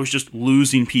I was just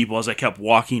losing people as I kept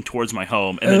walking towards my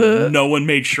home, and then no one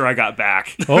made sure I got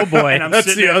back. Oh, boy. And I'm That's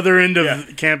sitting the there- other end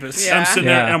of campus. Yeah. I'm sitting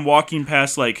Yeah. there, and I'm walking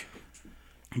past like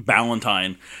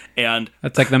Ballantyne, and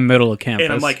That's like the middle of campus.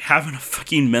 I'm like having a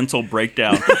fucking mental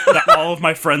breakdown that all of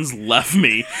my friends left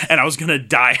me and I was gonna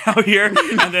die out here.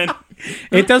 And then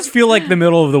it does feel like the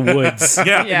middle of the woods.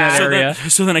 yeah, Yeah. So, area.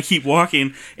 so then I keep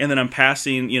walking, and then I'm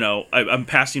passing. I'm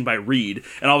passing by Reed,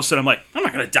 and all of a sudden I'm like, I'm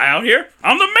not gonna die out here.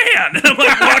 I'm the man. And I'm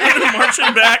like walking and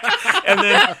marching back, and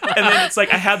then it's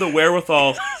like I had the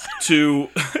wherewithal to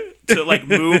like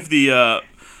move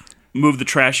the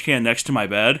trash can next to my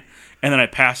bed, and then I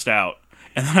passed out,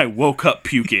 and then I woke up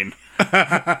puking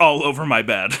all over my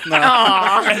bed.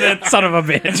 And then Son of a and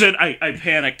bitch. then I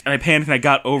panicked, and I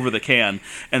got over the can,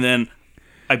 and then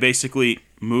I basically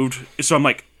moved. So I'm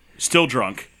like still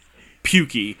drunk,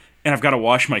 pukey, and I've got to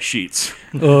wash my sheets.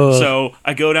 So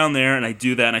I go down there and I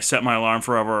do that, and I set my alarm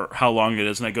for how long it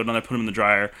is, and I go down there, put them in the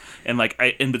dryer, and like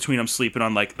in between I'm sleeping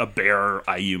on like a bare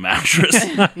IU mattress.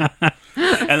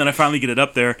 And then I finally get it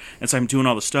up there, and so I'm doing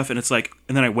all the stuff, and it's like,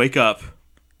 and then I wake up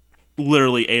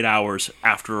literally 8 hours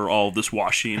after all this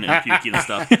washing and puking and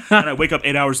stuff. And I wake up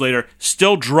 8 hours later,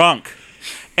 still drunk,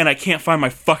 and I can't find my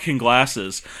fucking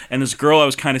glasses. And this girl I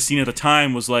was kind of seeing at the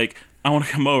time was like, I want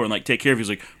to come over and like take care of you. He's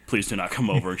like, please do not come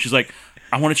over. And she's like,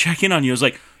 I want to check in on you. I was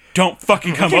like, don't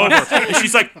fucking come over. And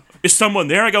she's like, is someone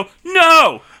there? I go,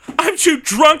 no, I'm too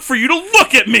drunk for you to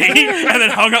look at me. And then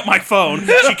hung up my phone.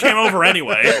 She came over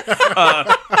anyway.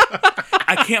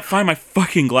 I can't find my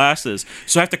fucking glasses,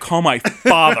 so I have to call my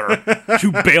father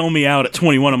to bail me out at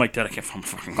 21. I'm like, Dad, I can't find my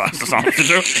fucking glasses. I don't know what to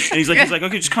do. And he's like,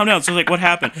 okay, just calm down. So I was like, what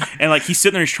happened? And like, he's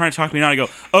sitting there, he's trying to talk me down. I go,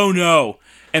 oh no.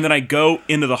 And then I go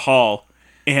into the hall,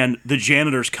 and the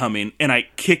janitor's coming, and I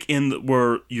kick in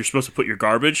where you're supposed to put your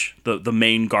garbage, the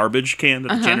main garbage can that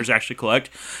the janitors actually collect.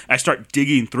 I start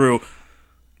digging through.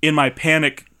 In my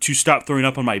panic to stop throwing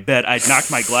up on my bed, I'd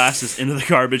knocked my glasses into the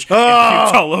garbage and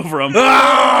puked all over them. So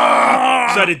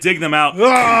I had to dig them out.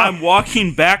 I'm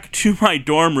walking back to my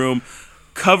dorm room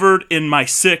covered in my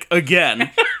sick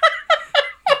again.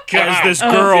 As this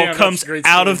girl comes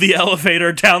out of the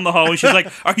elevator down the hallway, she's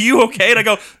like, "Are you okay?" And I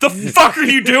go, "The fuck are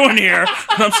you doing here?"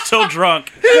 And I'm still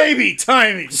drunk. Baby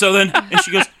timing. So then, and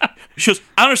she goes, "I don't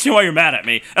understand why you're mad at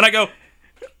me." And I go,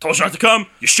 "Told you not to come.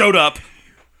 You showed up.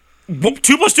 2 +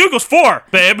 2 = 4,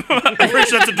 babe." I'm pretty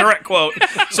sure that's a direct quote.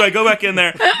 So I go back in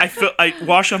there. I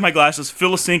wash off my glasses,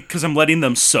 fill a sink because I'm letting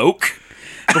them soak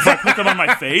before I put them on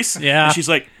my face. Yeah. And she's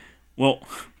like, "Well,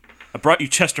 I brought you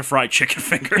Chester fried chicken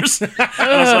fingers." And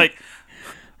I was like,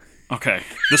 okay,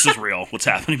 this is real. What's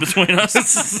happening between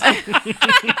us?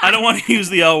 I don't want to use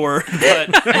the L word,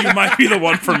 but you might be the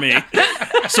one for me.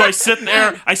 So I sit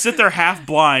there half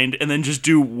blind and then just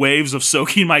do waves of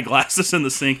soaking my glasses in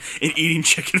the sink and eating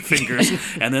chicken fingers.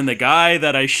 And then the guy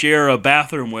that I share a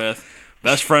bathroom with,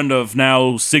 best friend of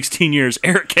now 16 years,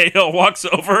 Eric Cahill, walks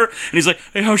over and he's like,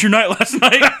 "Hey, how was your night last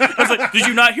night?" I was like, "Did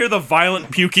you not hear the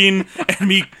violent puking and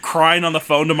me crying on the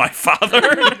phone to my father?"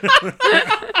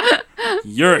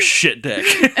 You're a shit dick.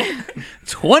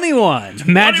 21,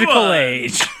 magical 21.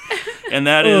 age. And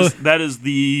that is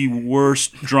the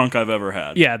worst drunk I've ever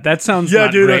had. Yeah, that sounds Yeah,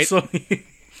 not dude. great. That's so...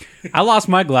 I lost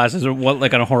my glasses on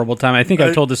a horrible time. I think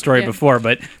I've told the story before,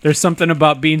 but there's something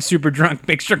about being super drunk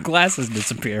makes your glasses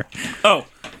disappear. Oh,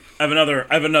 I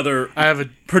have a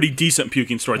pretty decent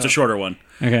puking story. It's a shorter one.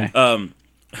 Okay.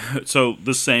 So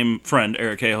this same friend,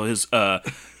 Eric Cahill, his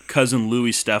cousin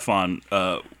Louis Stefan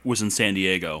was in San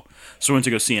Diego. So I went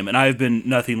to go see him, and I've been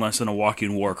nothing less than a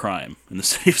walking war crime in the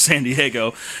city of San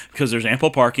Diego because there's ample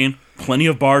parking, plenty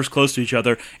of bars close to each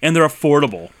other, and they're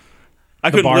affordable. I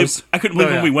couldn't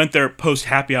believe when we went there post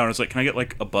happy hour. I was like, "Can I get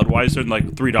like a Budweiser and like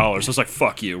 $3?" I was like,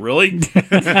 "Fuck you, really?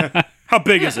 How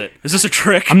big is it? Is this a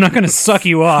trick? I'm not going to suck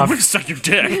you I'm off. gonna suck your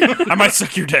dick. I might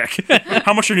suck your dick.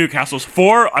 How much are Newcastle's?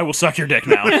 4? I will suck your dick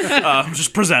now.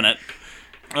 Just present it.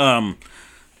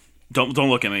 Don't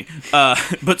look at me.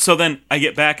 But so then I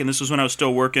get back, and this was when I was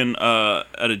still working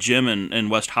at a gym in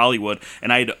West Hollywood,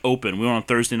 and I had to open. We went on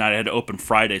Thursday night. I had to open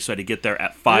Friday, so I had to get there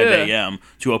at 5 a.m.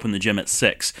 to open the gym at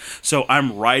 6. So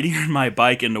I'm riding my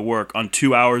bike into work on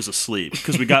 2 hours of sleep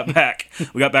because we got back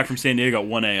from San Diego at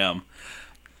 1 a.m.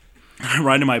 I'm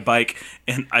riding my bike,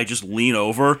 and I just lean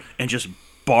over and just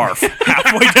barf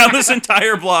halfway down this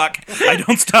entire block. I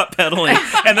don't stop pedaling.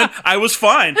 And then I was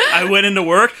fine. I went into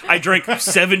work. I drank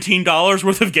 $17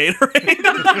 worth of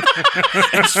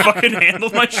Gatorade. And just fucking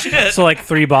handled my shit. So like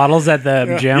 3 bottles at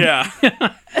the gym? Yeah.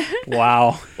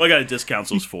 Wow. Well, I got a discount,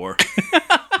 so it's 4.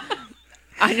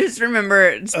 I just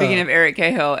remember, speaking of Eric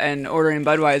Cahill and ordering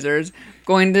Budweisers,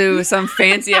 going to some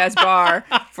fancy-ass bar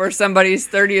for somebody's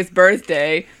 30th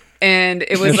birthday. And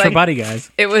it was Just like for buddy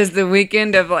guys. It was the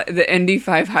weekend of like the Indy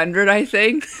 500, I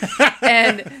think,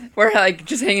 and we're like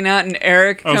just hanging out. And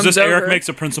Eric comes is this over. Eric makes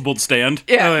a principled stand?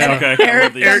 Yeah, Oh, yeah. and Okay.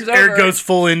 Eric comes over. Eric goes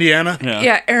full Indiana.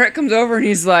 Yeah, Eric comes over and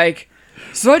he's like,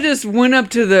 "So I just went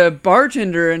up to the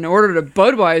bartender and ordered a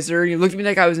Budweiser." And he looked at me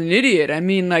like I was an idiot. I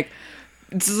mean, like,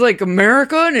 this is like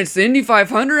America and it's the Indy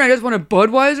 500. I just want a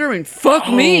Budweiser. I mean, fuck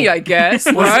me, I guess,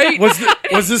 right?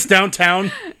 Was this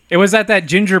downtown? It was at that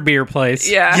ginger beer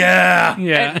place. Yeah. Yeah.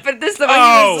 Yeah. But this is the way he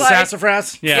was like,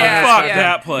 Sassafras? Yeah. Fuck yeah.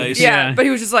 that place. Yeah, Yeah. but he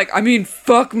was just like, I mean,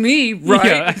 fuck me, right?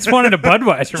 Yeah, I just wanted a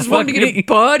Budweiser. Just Fuck wanted to get me. a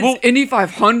Bud. Well, It's Indy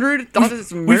 500. Thought this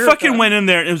was We America. fucking went in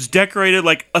there, and it was decorated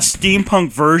like a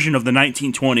steampunk version of the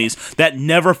 1920s that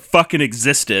never fucking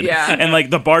existed. Yeah. And like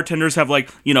the bartenders have like,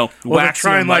 Well, they're waxing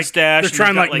trying their like mustache. they're and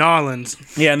trying they've like got,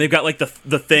 Nolans. yeah, and they've got like the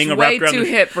thing It's wrapped way around too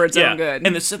the- hip for its yeah. own good.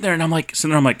 And they're sitting there, and I'm like,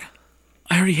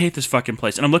 I already hate this fucking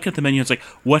place. And I'm looking at the menu, and it's like,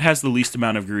 what has the least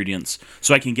amount of ingredients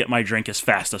so I can get my drink as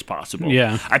fast as possible?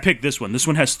 Yeah. I picked this one. This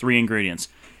one has 3 ingredients.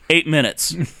 8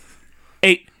 minutes.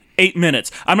 8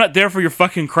 minutes. I'm not there for your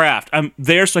fucking craft. I'm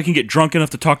there so I can get drunk enough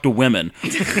to talk to women.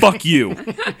 Fuck you.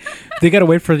 You gotta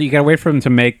wait for them to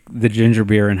make the ginger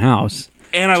beer in house.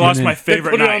 And I lost my They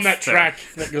favorite put it knife. on that track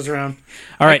that goes around.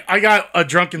 All right. I got a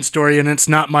drunken story, and it's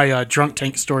not my drunk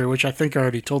tank story, which I think I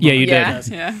already told. Yeah, on you the did. yeah,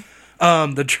 podcast. yeah.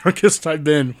 The drunkest I've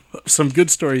been. Some good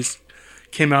stories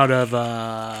came out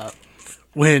of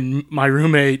when my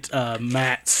roommate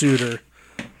Matt Suter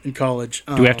in college.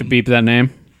 Do we have to beep that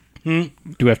name? Do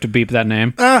we have to beep that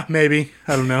name? Maybe.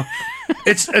 I don't know.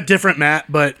 It's a different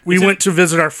Matt, but we went to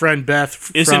visit our friend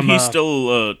Beth. Isn't he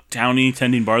still a townie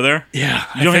tending bar there? Yeah,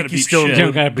 You don't have to beep shit. You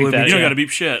don't gotta beep that. You don't Yeah. got to beep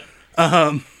shit.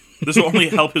 This will only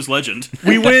help his legend.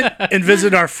 We went and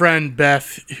visited our friend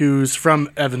Beth, who's from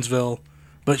Evansville,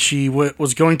 but she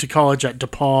was going to college at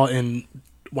DePaul in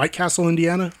White Castle,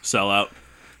 Indiana. Sell out.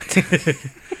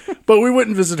 But we went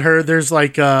and visited her. There's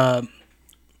like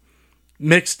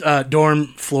mixed dorm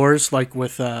floors, like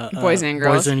with Boys and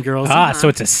girls. Boys and girls. So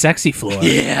it's a sexy floor.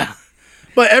 Yeah.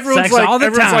 But everyone's Sex like, all the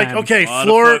time. okay, Lot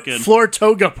of fucking. floor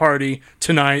toga party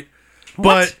tonight.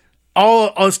 But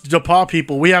all us DePaul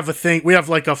people, we have a thing. We have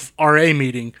like a RA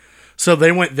meeting, so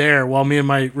they went there while me and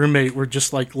my roommate were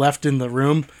just like left in the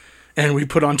room, and we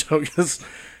put on togas,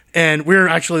 and we were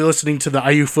actually listening to the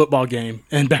IU football game.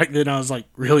 And back then, I was like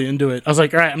really into it. I was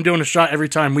like, all right, I'm doing a shot every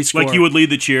time we score. Like you would lead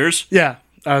the cheers. Yeah,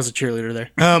 I was a cheerleader there,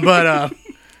 but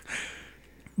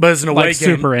it's an away Like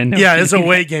game. super into Yeah, it. it's an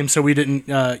away game, so we didn't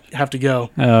have to go.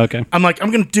 Oh, okay. I'm like,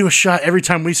 I'm going to do a shot every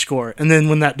time we score. And then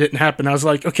when that didn't happen, I was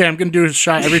like, okay, I'm going to do a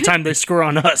shot every time they score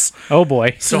on us. Oh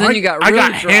boy. So then I, you got I really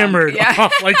got drunk. hammered Yeah.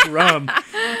 off like rum.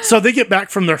 So they get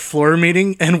back from their floor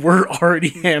meeting, and we're already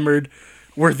hammered.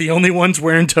 We're the only ones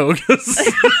wearing togas.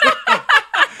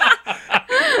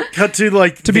 Cut to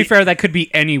like... To be fair, that could be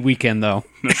any weekend though.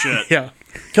 No shit. Yeah.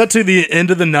 Cut to the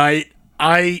end of the night.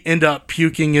 I end up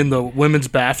puking in the women's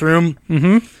bathroom.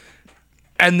 Mm-hmm.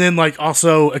 And then, like,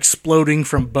 also exploding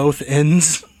from both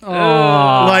ends. Oh.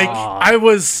 Like, I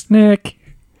was Nick,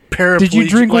 paraplegic. did you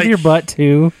drink with like, your butt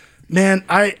too? Man,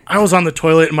 I was on the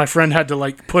toilet, and my friend had to,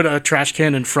 like, put a trash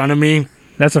can in front of me.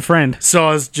 That's a friend. So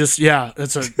I was just, yeah,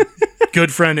 that's a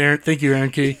good friend, Aaron. Thank you,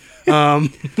 Aaron Key.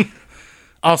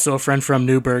 Also a friend from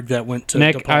Newburgh that went to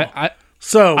Nick, DePaul.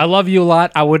 I love you a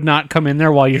lot. I would not come in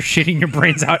there while you're shitting your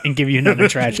brains out and give you another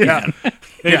trash can.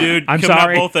 Hey, dude, I'm coming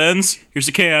sorry. out both ends. Here's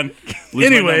a can. Lose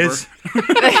my anyways,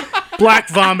 number. black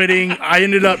vomiting. I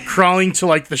ended up crawling to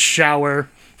like the shower.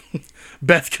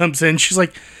 Beth comes in. She's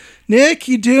like, Nick,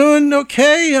 you doing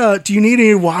okay? Do you need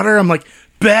any water? I'm like,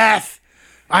 Beth,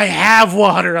 I have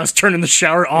water. I was turning the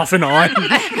shower off and on.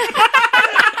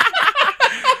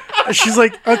 She's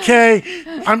like, okay,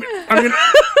 I'm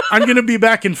gonna be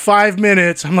back in 5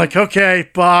 minutes. I'm like, okay,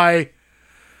 bye.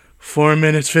 4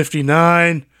 minutes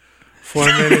 59, 4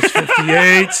 minutes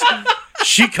 58.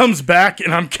 She comes back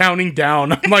and I'm counting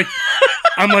down. I'm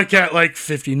like at like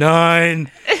 59,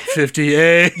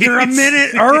 58. You're a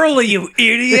minute early, you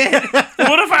idiot.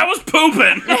 What if I was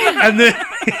pooping? And then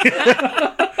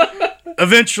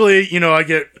eventually,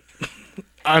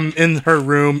 I'm in her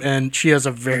room, and she has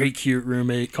a very cute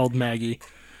roommate called Maggie,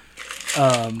 who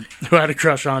I had a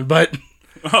crush on. But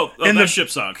Oh, that ship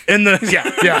sunk. As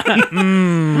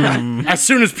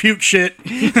soon as puke shit,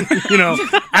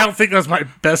 I don't think that was my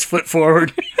best foot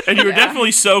forward. And you were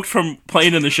definitely soaked from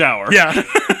playing in the shower. Yeah.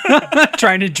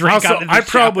 Trying to drink Also, out of the I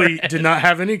probably shower. did not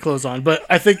have any clothes on, but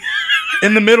I think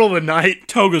in the middle of the night,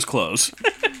 Toga's clothes.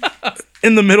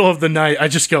 I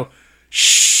just go,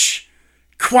 shh,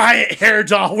 quiet hair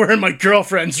doll, we're in my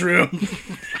girlfriend's room.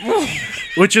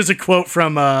 Which is a quote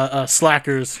from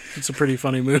Slackers. It's a pretty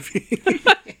funny movie.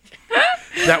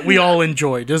 That we all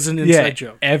enjoyed. It's an inside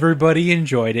joke. Everybody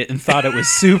enjoyed it and thought it was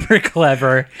super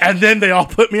clever. And then they all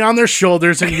put me on their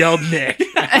shoulders and yelled Nick.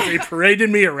 They paraded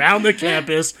me around the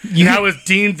campus, and I was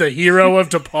deemed the hero of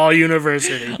DePaul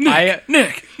University.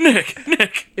 Nick.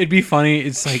 It'd be funny.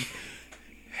 It's like,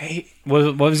 hey,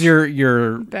 what was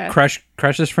your Beth.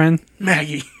 crush's friend?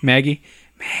 Maggie. Maggie,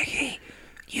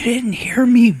 you didn't hear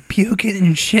me puking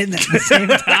and shitting at the same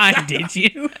time, did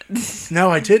you?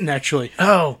 No, I didn't actually.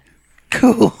 Oh,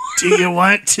 Cool. do you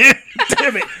want to?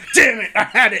 Damn it, I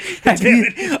had it.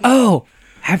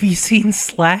 Have you seen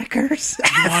Slackers?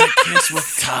 You want to kiss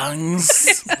with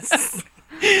tongues?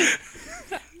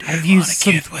 Have you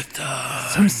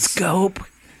Some scope?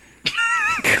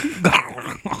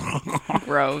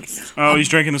 Gross. Oh, he's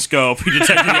drinking the scope. He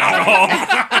detected the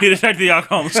alcohol. He detected the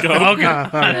alcohol in the scope.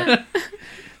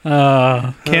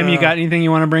 Okay. Kim, you got anything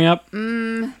you want to bring up?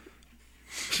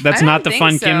 That's I not don't the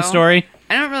fun think Kim so. story.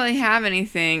 I don't really have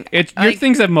anything. Your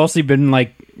things have mostly been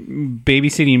like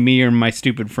babysitting me or my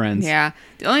stupid friends. Yeah.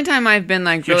 The only time I've been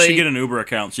like You really. should get an Uber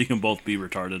account so you can both be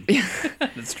retarded.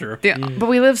 That's true. But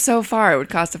we live so far; it would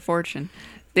cost a fortune.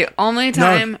 The only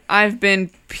time I've been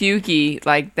pukey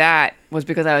like that was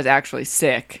because I was actually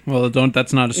sick, Well,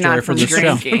 that's not a story not for from this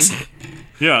show. drinking.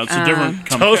 Yeah, it's a different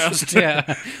KUMKAST.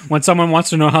 Yeah. When someone wants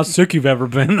to know how sick you've ever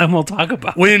been, then we'll talk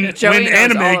about it. When Joey knows all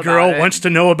anime about girl it. wants to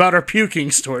know about our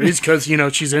puking stories because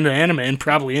she's into anime and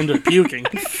probably into puking.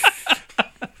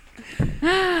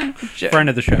 Friend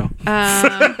of the show.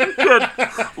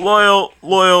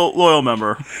 Loyal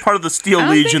member. Part of the Steel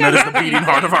Legion that is the beating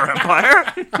heart of our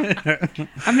empire.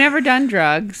 I've never done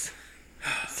drugs,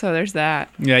 so there's that.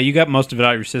 Yeah, you got most of it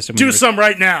out of your system. when Do you were some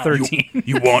right now. 13.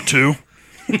 You want to?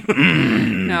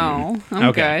 No, I'm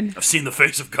Okay. good. I've seen the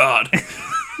face of God.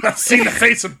 I've seen the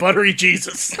face of buttery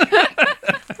Jesus.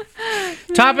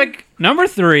 Topic number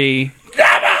 3.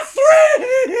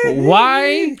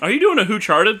 Why? Are you doing a Who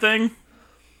Charted thing?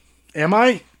 Am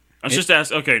I? I was just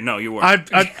asking. Okay, no, you weren't.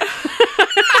 I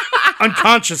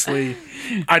unconsciously,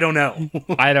 I don't know.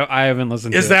 I haven't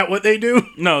listened to Is it. that what they do?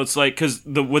 No, it's like because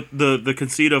the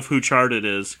conceit of Who Charted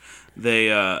is they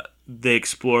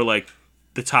explore like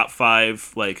the top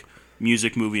 5 like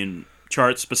music, movie, and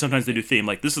charts, but sometimes they do theme.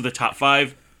 Like this is the top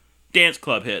 5 dance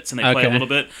club hits, and they play a Okay. little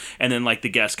bit, and then like the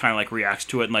guest kind of like reacts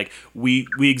to it, and like we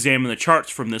examine the charts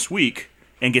from this week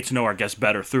and get to know our guests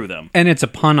better through them. And it's a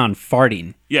pun on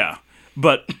farting. Yeah.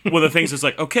 But one of the things is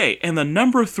like, okay, and the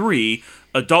number 3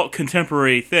 adult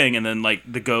contemporary thing, and then like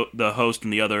the host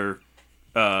and the other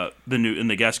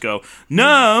the guest go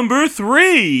number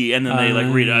 3, and then they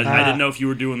like read it. I didn't know if you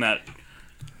were doing that.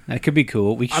 That could be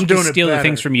cool. We I'm should doing just it steal the better.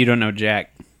 things from You Don't Know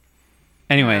Jack.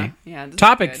 Anyway, Yeah, this is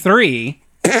topic good. 3.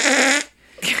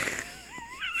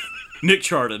 Nick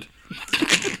charted.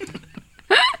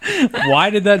 Why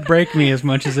did that break me as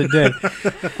much as it did?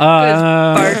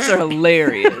 Farts are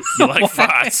hilarious. You like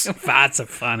farts. That's a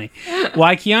funny.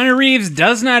 Why Keanu Reeves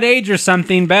does not age or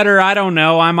something better, I don't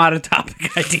know. I'm out of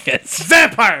topic ideas.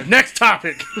 Vampire. Next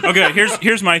topic. Okay,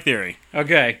 here's my theory.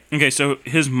 Okay. Okay, so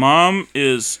his mom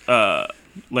is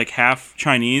like half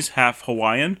Chinese, half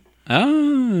Hawaiian.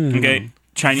 Oh. Okay,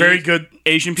 Chinese, Very good.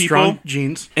 Asian people. Strong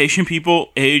genes. Asian people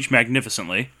age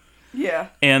magnificently, Yeah.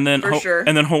 and then For sure.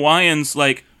 and then Hawaiians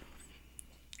like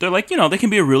they're like they can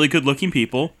be a really good looking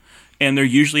people, and they're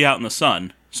usually out in the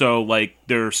sun. So like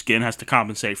their skin has to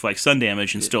compensate for like sun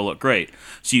damage and still look great.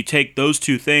 So you take those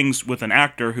two things with an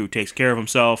actor who takes care of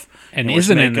himself And wears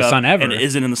isn't in the makeup sun ever. and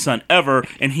isn't in the sun ever,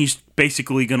 and he's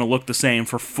basically going to look the same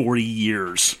for 40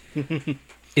 years.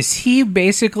 Is he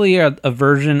basically a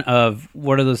version of,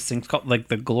 what are those things called? Like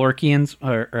the Glorkians?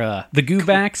 Or the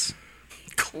Goobacks?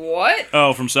 What?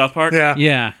 Oh, from South Park? Yeah.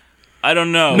 Yeah. I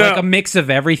don't know. No. Like a mix of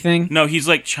everything? No, he's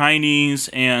like Chinese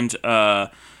and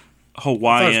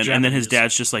Hawaiian, and then his Japanese.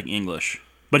 dad's just like English.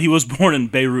 But he was born in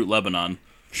Beirut, Lebanon.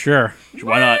 Sure.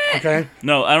 Why not? Okay.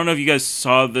 No, I don't know if you guys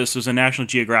saw this. It was a National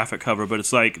Geographic cover, but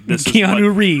it's like this is Keanu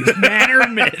what, Reeves, man or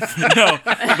myth? no,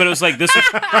 but it was like this is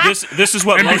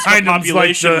what And most of the behind them's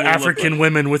like population the will look African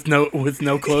women with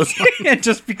no clothes. Yeah,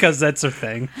 just because that's their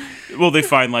thing. like. Well, they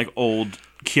find like old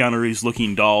Keanu Reeves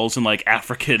looking dolls in like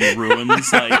African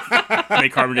ruins, like they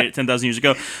carbonated 10,000 years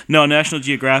ago. No, National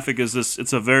Geographic is this.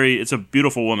 It's a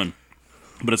beautiful woman.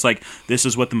 But it's like, this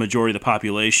is what the majority of the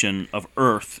population of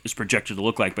Earth is projected to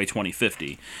look like by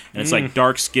 2050. And it's like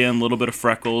dark skin, little bit of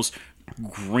freckles,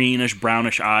 greenish,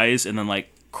 brownish eyes, and then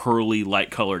like curly,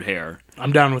 light-colored hair.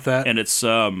 I'm down with that. And it's,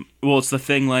 it's the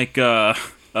thing like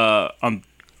on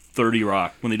 30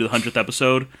 Rock, when they do the 100th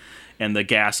episode, and the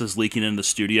gas is leaking into the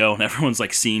studio, and everyone's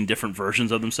like seeing different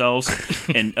versions of themselves.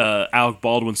 And Alec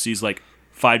Baldwin sees like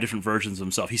 5 different versions of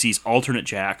himself. He sees alternate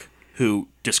Jack, who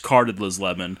discarded Liz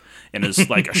Lemon and is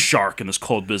like a shark and this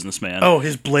cold businessman. Oh,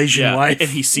 his Blasian wife. And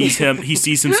he sees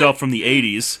himself from the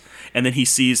 80s, and then he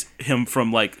sees him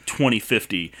from like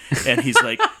 2050, and he's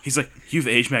like, you've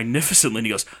aged magnificently. And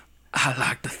he goes, I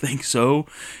like to think so.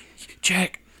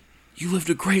 Jack, you lived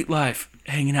a great life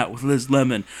hanging out with Liz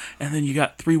Lemon, and then you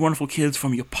got 3 wonderful kids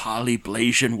from your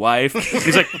polyblasian wife.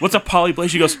 He's like, what's a polyblasian?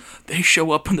 He goes, they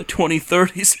show up in the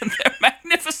 2030s and they're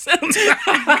magnificent.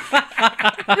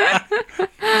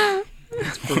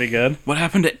 That's pretty good. What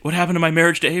happened to my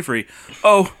marriage to Avery?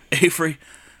 Oh, Avery,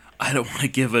 I don't want to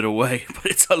give it away, but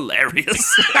it's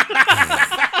hilarious.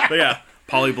 But yeah,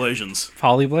 polyblasians.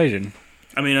 Polyblasian.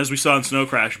 I mean, as we saw in Snow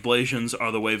Crash, Blasians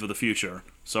are the wave of the future.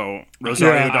 So,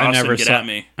 Rosario Yeah, Dawson, get at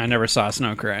me. I never saw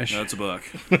Snow Crash. That's a book.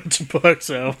 It's a book,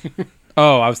 so.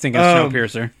 Oh, I was thinking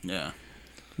Snowpiercer. Yeah.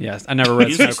 Yes, I never read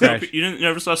You, Snow didn't Crash. you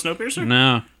never saw Snowpiercer?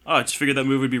 No, Oh, I just figured that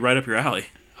movie would be right up your alley.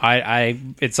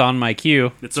 it's on my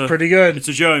queue. It's a Pretty good. It's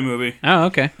a Joey movie. Oh,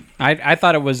 okay. I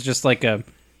thought it was just like the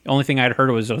only thing I'd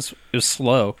heard was it was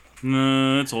slow.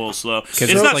 No, it's a little slow. It's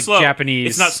it's not like slow.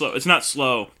 Japanese- It's not slow. It's not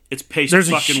slow. It's paced There's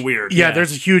fucking weird. Yeah, Yeah.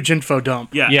 there's a huge info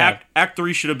dump. Yeah. Yeah. Act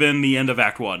 3 should have been the end of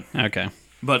Act 1. Okay.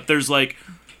 But there's like,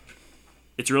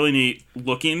 it's really neat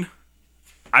looking.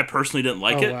 I personally didn't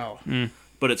like it, wow.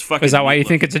 but it's fucking. Is that why you neat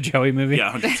think it's a Joey movie?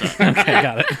 looking. Yeah, 100%. Okay,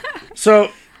 got it. So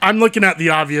I'm looking at the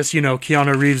obvious,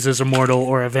 Keanu Reeves is immortal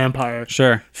or a vampire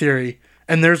Sure. theory.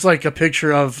 And there's like a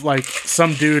picture of like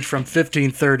some dude from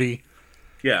 1530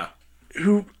 Yeah.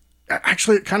 who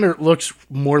actually kind of looks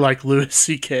more like Louis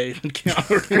C.K. than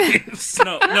Keanu Reeves.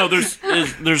 No.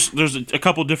 There's a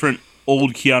couple different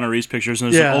old Keanu Reeves pictures,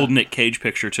 and there's Yeah. an old Nick Cage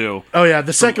picture too. Oh yeah,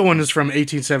 the second one is from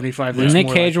 1875. The Looks Nick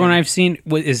more Cage like one him. I've seen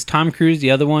is Tom Cruise,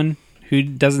 the other one, who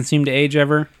doesn't seem to age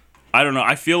ever. I don't know.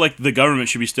 I feel like the government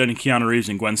should be studying Keanu Reeves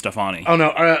and Gwen Stefani. Oh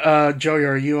no, Joey,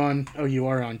 are you on? Oh, you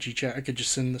are on GChat. I could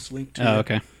just send this link to you. Oh,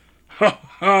 okay.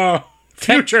 Oh,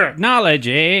 future.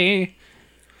 Technology.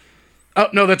 Oh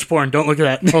no, that's porn. Don't look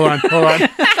at that. Hold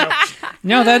on.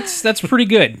 No, that's pretty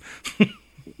good.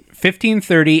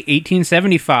 1530,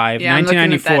 1875, Yeah, I'm looking at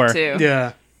 1994. that too.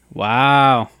 Yeah,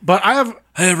 Wow. but I have.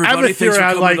 Hey I have everybody, a thanks theory. for I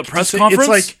coming like to the press it's conference.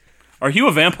 like Are you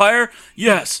a vampire?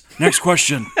 Yes. Next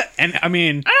question. And I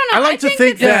mean, I like to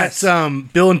think that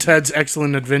Yes. Bill and Ted's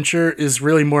Excellent Adventure is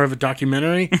really more of a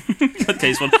documentary,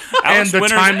 Tasteful. and Alex the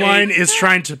Winter's timeline age- is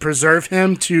trying to preserve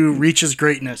him to reach his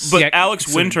greatness. But Yeah,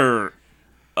 Alex Winter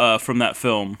from that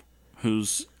film,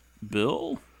 who's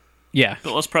Bill yeah.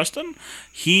 S. Preston,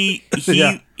 he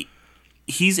Yeah.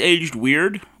 he's aged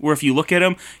weird. Where if you look at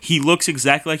him, he looks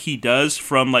exactly like he does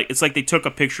from it's like they took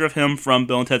a picture of him from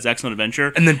Bill and Ted's Excellent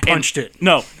Adventure and then punched it.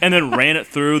 No, and then ran it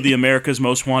through the America's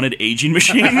Most Wanted aging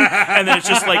machine, and then it's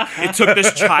just like it took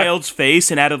this child's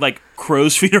face and added like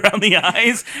crow's feet around the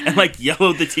eyes and like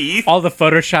yellowed the teeth. All the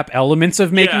Photoshop elements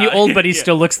of making Yeah, you old, but he yeah.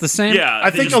 still looks the same. Yeah, I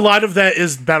think a lot of that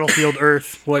is Battlefield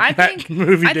Earth. What I that think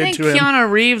movie I did think to him. Keanu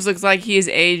Reeves looks like he's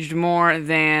aged more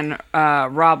than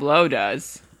Rob Lowe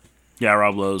does. Yeah,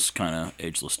 Rob Lowe's kind of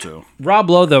ageless too. Rob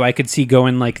Lowe, though, I could see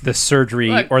going like the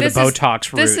surgery Look, or the this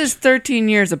Botox route. This is 13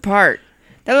 years apart.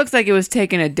 That looks like it was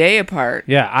taken a day apart.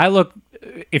 Yeah,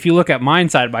 if you look at mine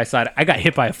side by side, I got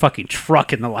hit by a fucking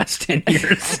truck in the last 10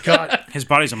 years. God, His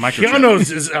body's a microchip.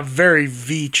 Keanu's is a very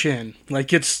V chin.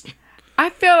 Like it's I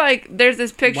feel like there's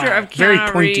this picture Wow, of very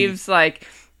Keanu pointy. Reeves like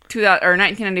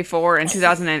 1994 and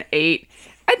 2008.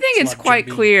 I think it's Love quite Jim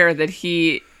Beam. clear that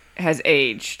he has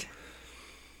aged.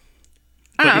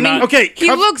 I don't know. I mean, not- Okay, he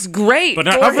cov- looks great but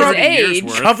not for cover his up a year's age.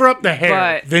 worth. cover up the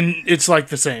hair, But- then it's like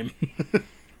the same.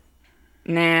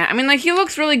 Nah, I mean, like he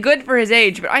looks really good for his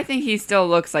age, but I think he still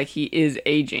looks like he is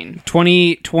aging.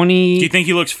 2020. Do you think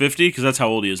he looks 50? Because that's how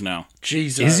old he is now.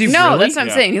 Jesus. Is he No, really? that's what I'm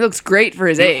Yeah. saying. He looks great for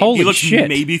his age. Holy He looks shit.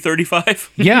 maybe 35.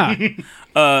 Yeah.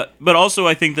 But also,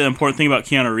 I think the important thing about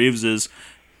Keanu Reeves is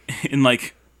in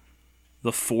like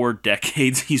the 4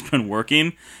 decades he's been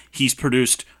working, he's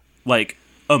produced like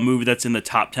a movie that's in the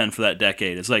top 10 for that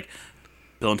decade. It's like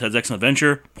Bill and Ted's Excellent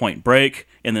Adventure, Point Break,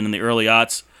 and then in the early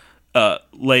aughts,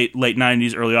 late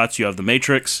 90s, early aughts, you have The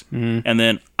Matrix, and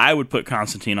then I would put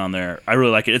Constantine on there. I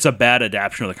really like it. It's a bad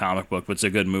adaptation of the comic book, but it's a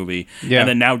good movie. Yeah. And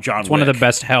then now John It's Wick. one of the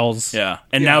best hells. Yeah.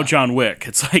 And now John Wick.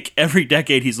 It's like every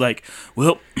decade he's like,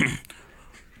 well,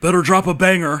 better drop a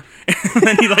banger. And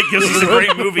then he like gives us a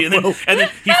great movie, and then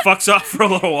he fucks off for a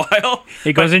little while.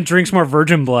 He goes and drinks more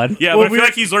virgin blood. Yeah, Well, but I feel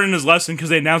like he's learning his lesson because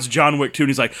they announced John Wick 2, and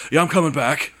he's like, yeah, I'm coming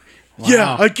back.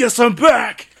 Yeah, I guess I'm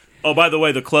back. Oh, by the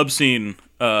way, the club scene.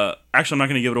 Actually, I'm not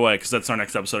going to give it away because that's our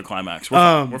next episode of Climax. We're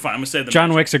fine. We're fine. I'm going to say the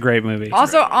John Wick's a great movie.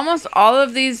 Also, almost all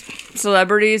of these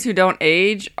celebrities who don't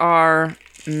age are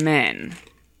men,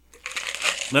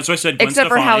 That's why I said Gwen except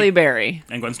for Stefani Halle Berry.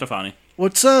 and Gwen Stefani.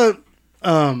 What's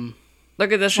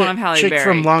Look at this one of Halle chick Berry.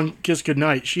 from Long Kiss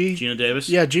Goodnight? Gina Davis.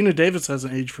 Yeah, Gina Davis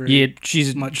hasn't aged for Yeah,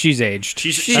 she's aged.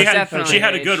 She definitely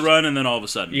had a good aged. run, and then all of a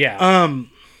sudden, Yeah.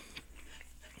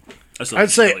 I still I'd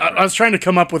think say she's really I was trying to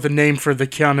come up with a name for the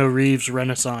Keanu Reeves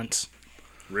Renaissance.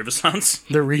 Renaissance.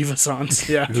 The Renaissance,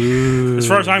 yeah. As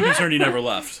far as I'm concerned, he never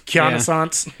left.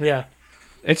 Keanu-sance, yeah.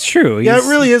 It's true. Yeah, He's- it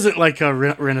really isn't like a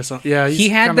Renaissance. Yeah, he's He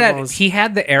had kind of that. always- He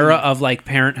had the era of like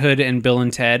Parenthood and Bill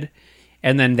and Ted,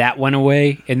 and then that went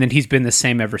away, and then he's been the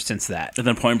same ever since that. And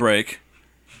then Point Break.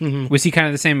 Was he kind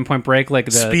of the same in Point Break, like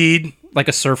the Speed. like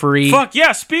a surfery? Fuck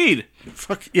yeah, Speed.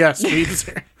 Fuck yeah, Speed is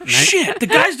there. Shit, the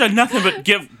guy's done nothing but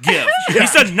give.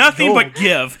 He's done nothing but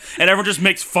give, and everyone just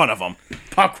makes fun of him.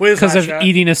 Pop quiz. Because of hotshot.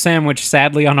 eating a sandwich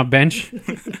sadly on a bench.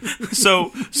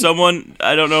 So someone,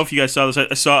 I don't know if you guys saw this.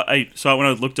 I saw it when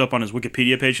I looked up on his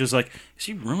Wikipedia page. It was like, is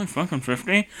he really fucking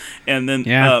 50? And then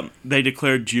Yeah. they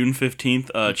declared June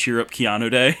 15th Cheer Up Keanu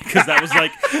Day because that was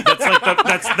like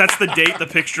that's the date the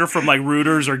picture from like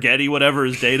Reuters or Getty whatever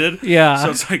is dated. Yeah. So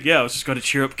it's like, yeah, I was just going to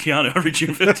cheer up Keanu every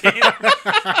June 15th.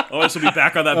 Oh, this will be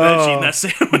back on that bench eating that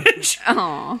sandwich.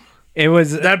 Aw. It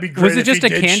was. That'd be great Was it if just he a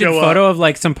did candid show photo of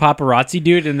like some paparazzi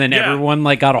dude, and then Yeah. everyone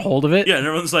like got a hold of it? Yeah, and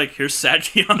everyone's like, "Here's Sad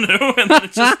Keanu," and then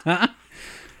it's just.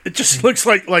 It just looks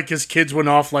like his kids went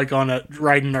off like on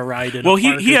riding a ride. In Well, a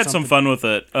park he or had some something. fun with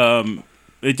it.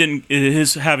 It didn't.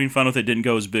 His having fun with it didn't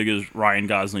go as big as Ryan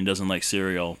Gosling doesn't like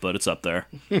cereal, but it's up there.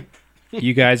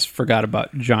 You guys forgot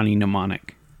about Johnny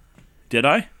Mnemonic. Did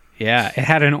I? Yeah, it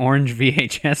had an orange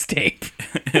VHS tape.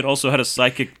 It also had a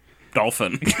psychic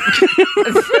dolphin.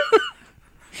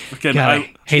 Again, God, I I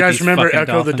hate You guys these remember fucking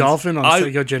Echo the dolphins. Dolphin on I-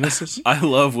 Sega Genesis? I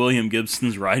love William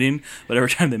Gibson's writing, but every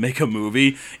time they make a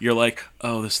movie, you're like,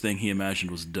 "Oh, this thing he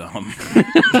imagined was dumb."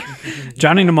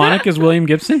 Johnny Mnemonic is William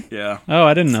Gibson? Yeah, Oh,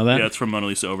 I didn't know that. yeah, it's from Mona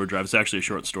Lisa Overdrive. It's actually a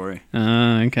short story.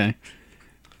 Okay.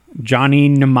 Johnny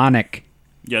Mnemonic.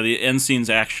 Yeah, the end scene's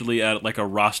actually at like a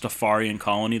Rastafarian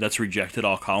colony that's rejected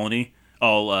all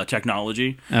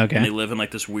technology. Okay. And they live in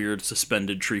like this weird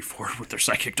suspended tree fort with their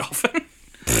psychic dolphin.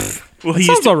 Well,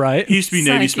 Sounds alright. He used to be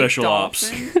Navy Psychic Special Ops.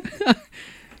 dolphin.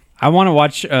 I want to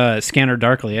watch Scanner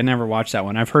Darkly. I never watched that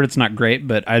one. I've heard it's not great,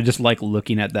 but I just like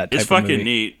looking at that type It's of fucking movie.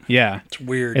 neat. Yeah. It's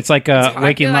weird. It's like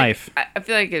Waking Life. I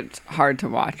feel like it's hard to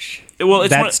watch. Well,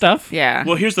 it's That stuff? Yeah.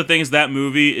 Well, here's the thing: is that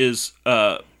movie is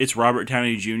it's Robert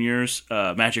Downey Jr.'s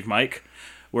Magic Mike,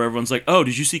 where everyone's like, "Oh,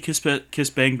 did you see Kiss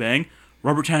Bang Bang?"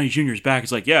 Robert Downey Jr. is back.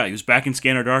 It's like, yeah, he was back in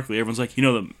Scanner Darkly. Everyone's like,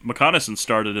 the reconnaissance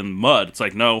started in mud. It's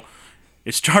like, no,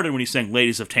 it started when he sang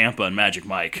 "Ladies of Tampa" and Magic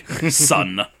Mike,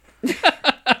 son.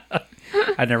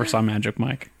 I never saw Magic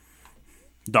Mike.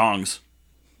 Dongs.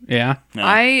 Yeah. Yeah.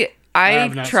 I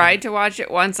have not tried to watch it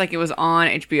once, like it was on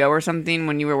HBO or something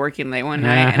when you were working late one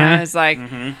night, and I was like,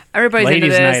 everybody's into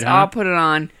Ladies' this, night, huh? I'll put it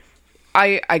on.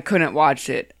 I couldn't watch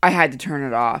it. I had to turn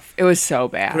it off. It was so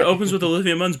bad. But it opens with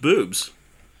Olivia Munn's boobs.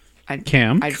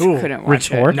 Kim. I just Cool. couldn't watch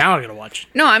Retort. it. Now I gotta watch.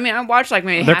 No, I mean I watched like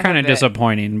maybe They're half kind of of it,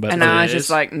 disappointing, but and I was it just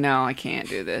is. like, no, I can't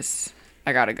do this.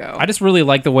 I gotta go. I just really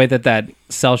like the way that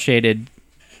cell shaded,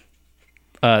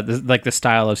 the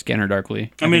style of Scanner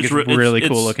Darkly. I think it's really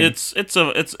cool looking. It's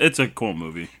a cool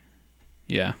movie.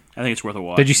 Yeah. I think it's worth a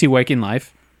watch. Did you see Waking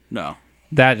Life? No.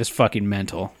 That is fucking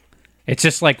mental. It's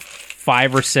just like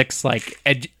 5 or 6 like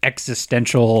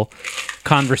existential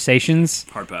conversations.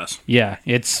 Hard pass. Yeah,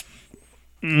 it's.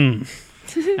 I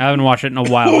haven't watched it in a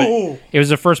while. But it was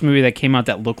the first movie that came out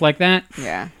that looked like that,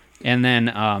 yeah. and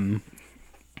then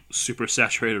Super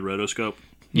saturated rotoscope.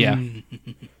 yeah,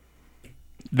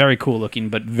 very cool looking,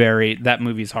 but that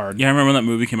movie's hard. Yeah, I remember when that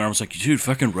movie came out. I was like, dude,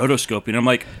 fucking rotoscoping. I'm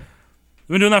like,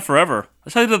 we've been doing that forever.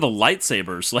 That's how they did the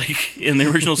lightsabers, like in the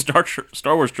original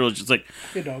Star Wars trilogy. It's like,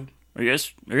 Good dog. are you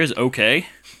guys okay?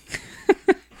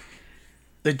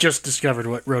 They just discovered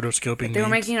what rotoscoping They were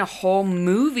means. making a whole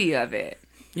movie of it.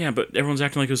 Yeah, but everyone's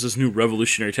acting like it was this new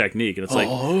revolutionary technique, and it's like,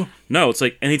 no, it's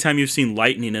like anytime you've seen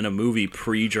lightning in a movie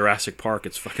pre-Jurassic Park,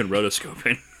 it's fucking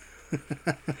rotoscoping.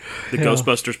 The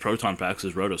Ghostbusters proton packs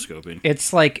is rotoscoping.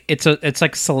 It's like it's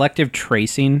like selective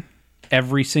tracing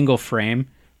every single frame.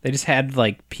 They just had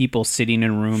like people sitting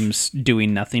in rooms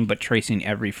doing nothing but tracing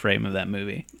every frame of that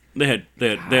movie. They had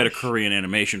a Korean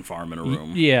animation farm in a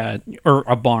room. Yeah, or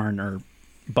a barn or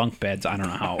bunk beds. I don't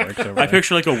know how it works over I there.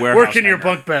 picture like a warehouse. Work in your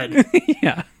hangar. bunk bed.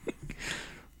 Yeah.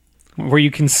 Where you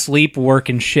can sleep, work,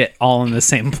 and shit all in the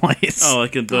same place. Oh,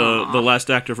 like in the last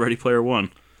act of Ready Player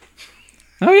One.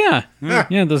 Oh, yeah.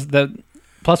 Yeah,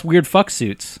 plus weird fuck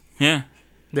suits. Yeah.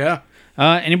 Yeah.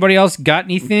 Anybody else got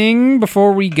anything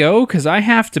before we go? Because I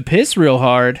have to piss real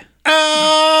hard.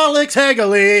 Alex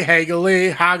Hagley, Hagley,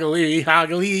 Hagley,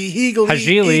 Hagley, Heagley,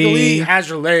 Hagili. Eagley,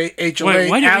 Hazerley, HLA, Wait,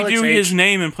 why did Alex we do H. his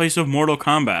name in place of Mortal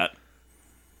Kombat?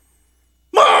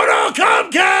 Mortal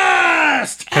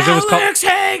KUMKAST! Because it was called...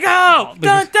 Hagel!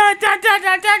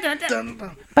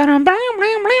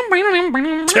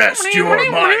 Test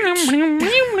your might.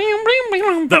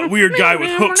 That weird guy with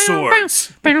hook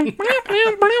swords. Come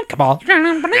on.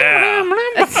 Yeah.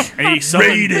 And he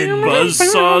summoned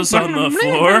buzzsaws on the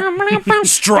floor.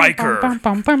 Striker.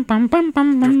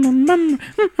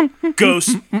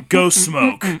 Ghost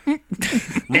smoke.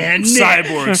 And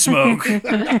Cyborg smoke.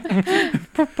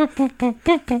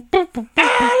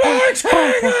 Alex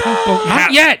Hagley!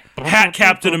 Not yet. Hat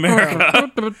Captain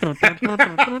America.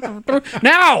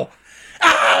 Now.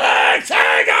 Alex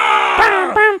Hagley!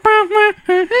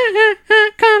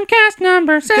 Comcast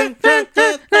number 7.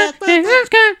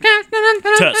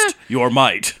 Test your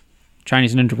might.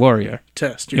 Chinese Ninja Warrior.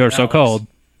 Test You're so Alex. cold.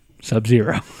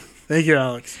 Sub-Zero. Thank you,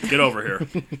 Alex. Get over here.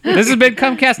 This has been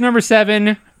Comcast number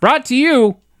 7, brought to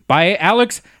you by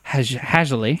Alex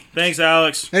Hagley. Thanks,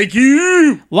 Alex. Thank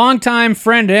you! Longtime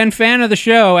friend and fan of the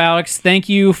show, Alex. Thank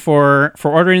you for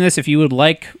ordering this. If you would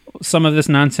like some of this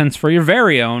nonsense for your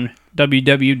very own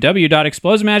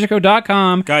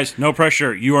www.explosemagico.com. Guys, no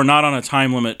pressure. You are not on a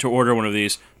time limit to order one of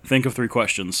these. Think of 3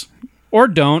 questions. Or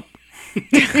don't.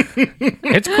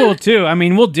 It's cool too. I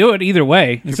mean, we'll do it either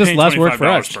way. It's just less work for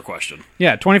us. Per question.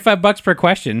 Yeah, $25 per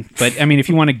question. But I mean, if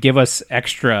you want to give us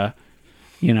extra,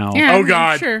 Yeah, Oh,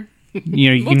 God. Sure.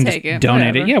 you We'll can take just it, donate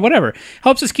whatever. it. Yeah, whatever.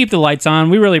 Helps us keep the lights on.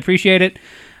 We really appreciate it.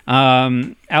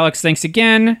 Alex, thanks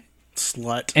again.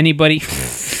 Slut. Anybody?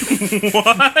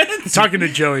 Talking to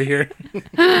Joey here.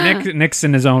 Nick's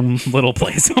in his own little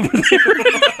place over there.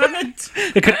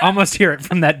 I could almost hear it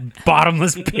from that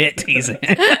bottomless pit he's in.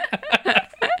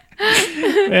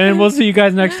 And we'll see you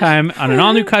guys next time on an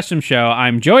all-new custom show.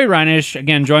 I'm Joey Reinish,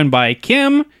 again joined by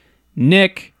Kim,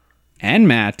 Nick, and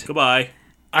Matt. Goodbye.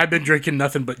 I've been drinking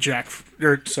nothing but Jim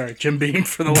Beam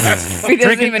for the last. He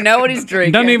doesn't even know what he's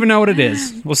drinking. Don't even know what it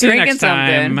is. We'll see you Drinking next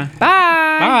time. something.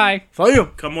 Bye. Bye. Follow you.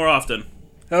 Come more often.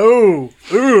 Oh,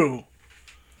 ooh.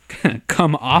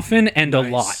 Come often and a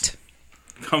Nice. lot.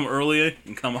 Come early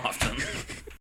and come often.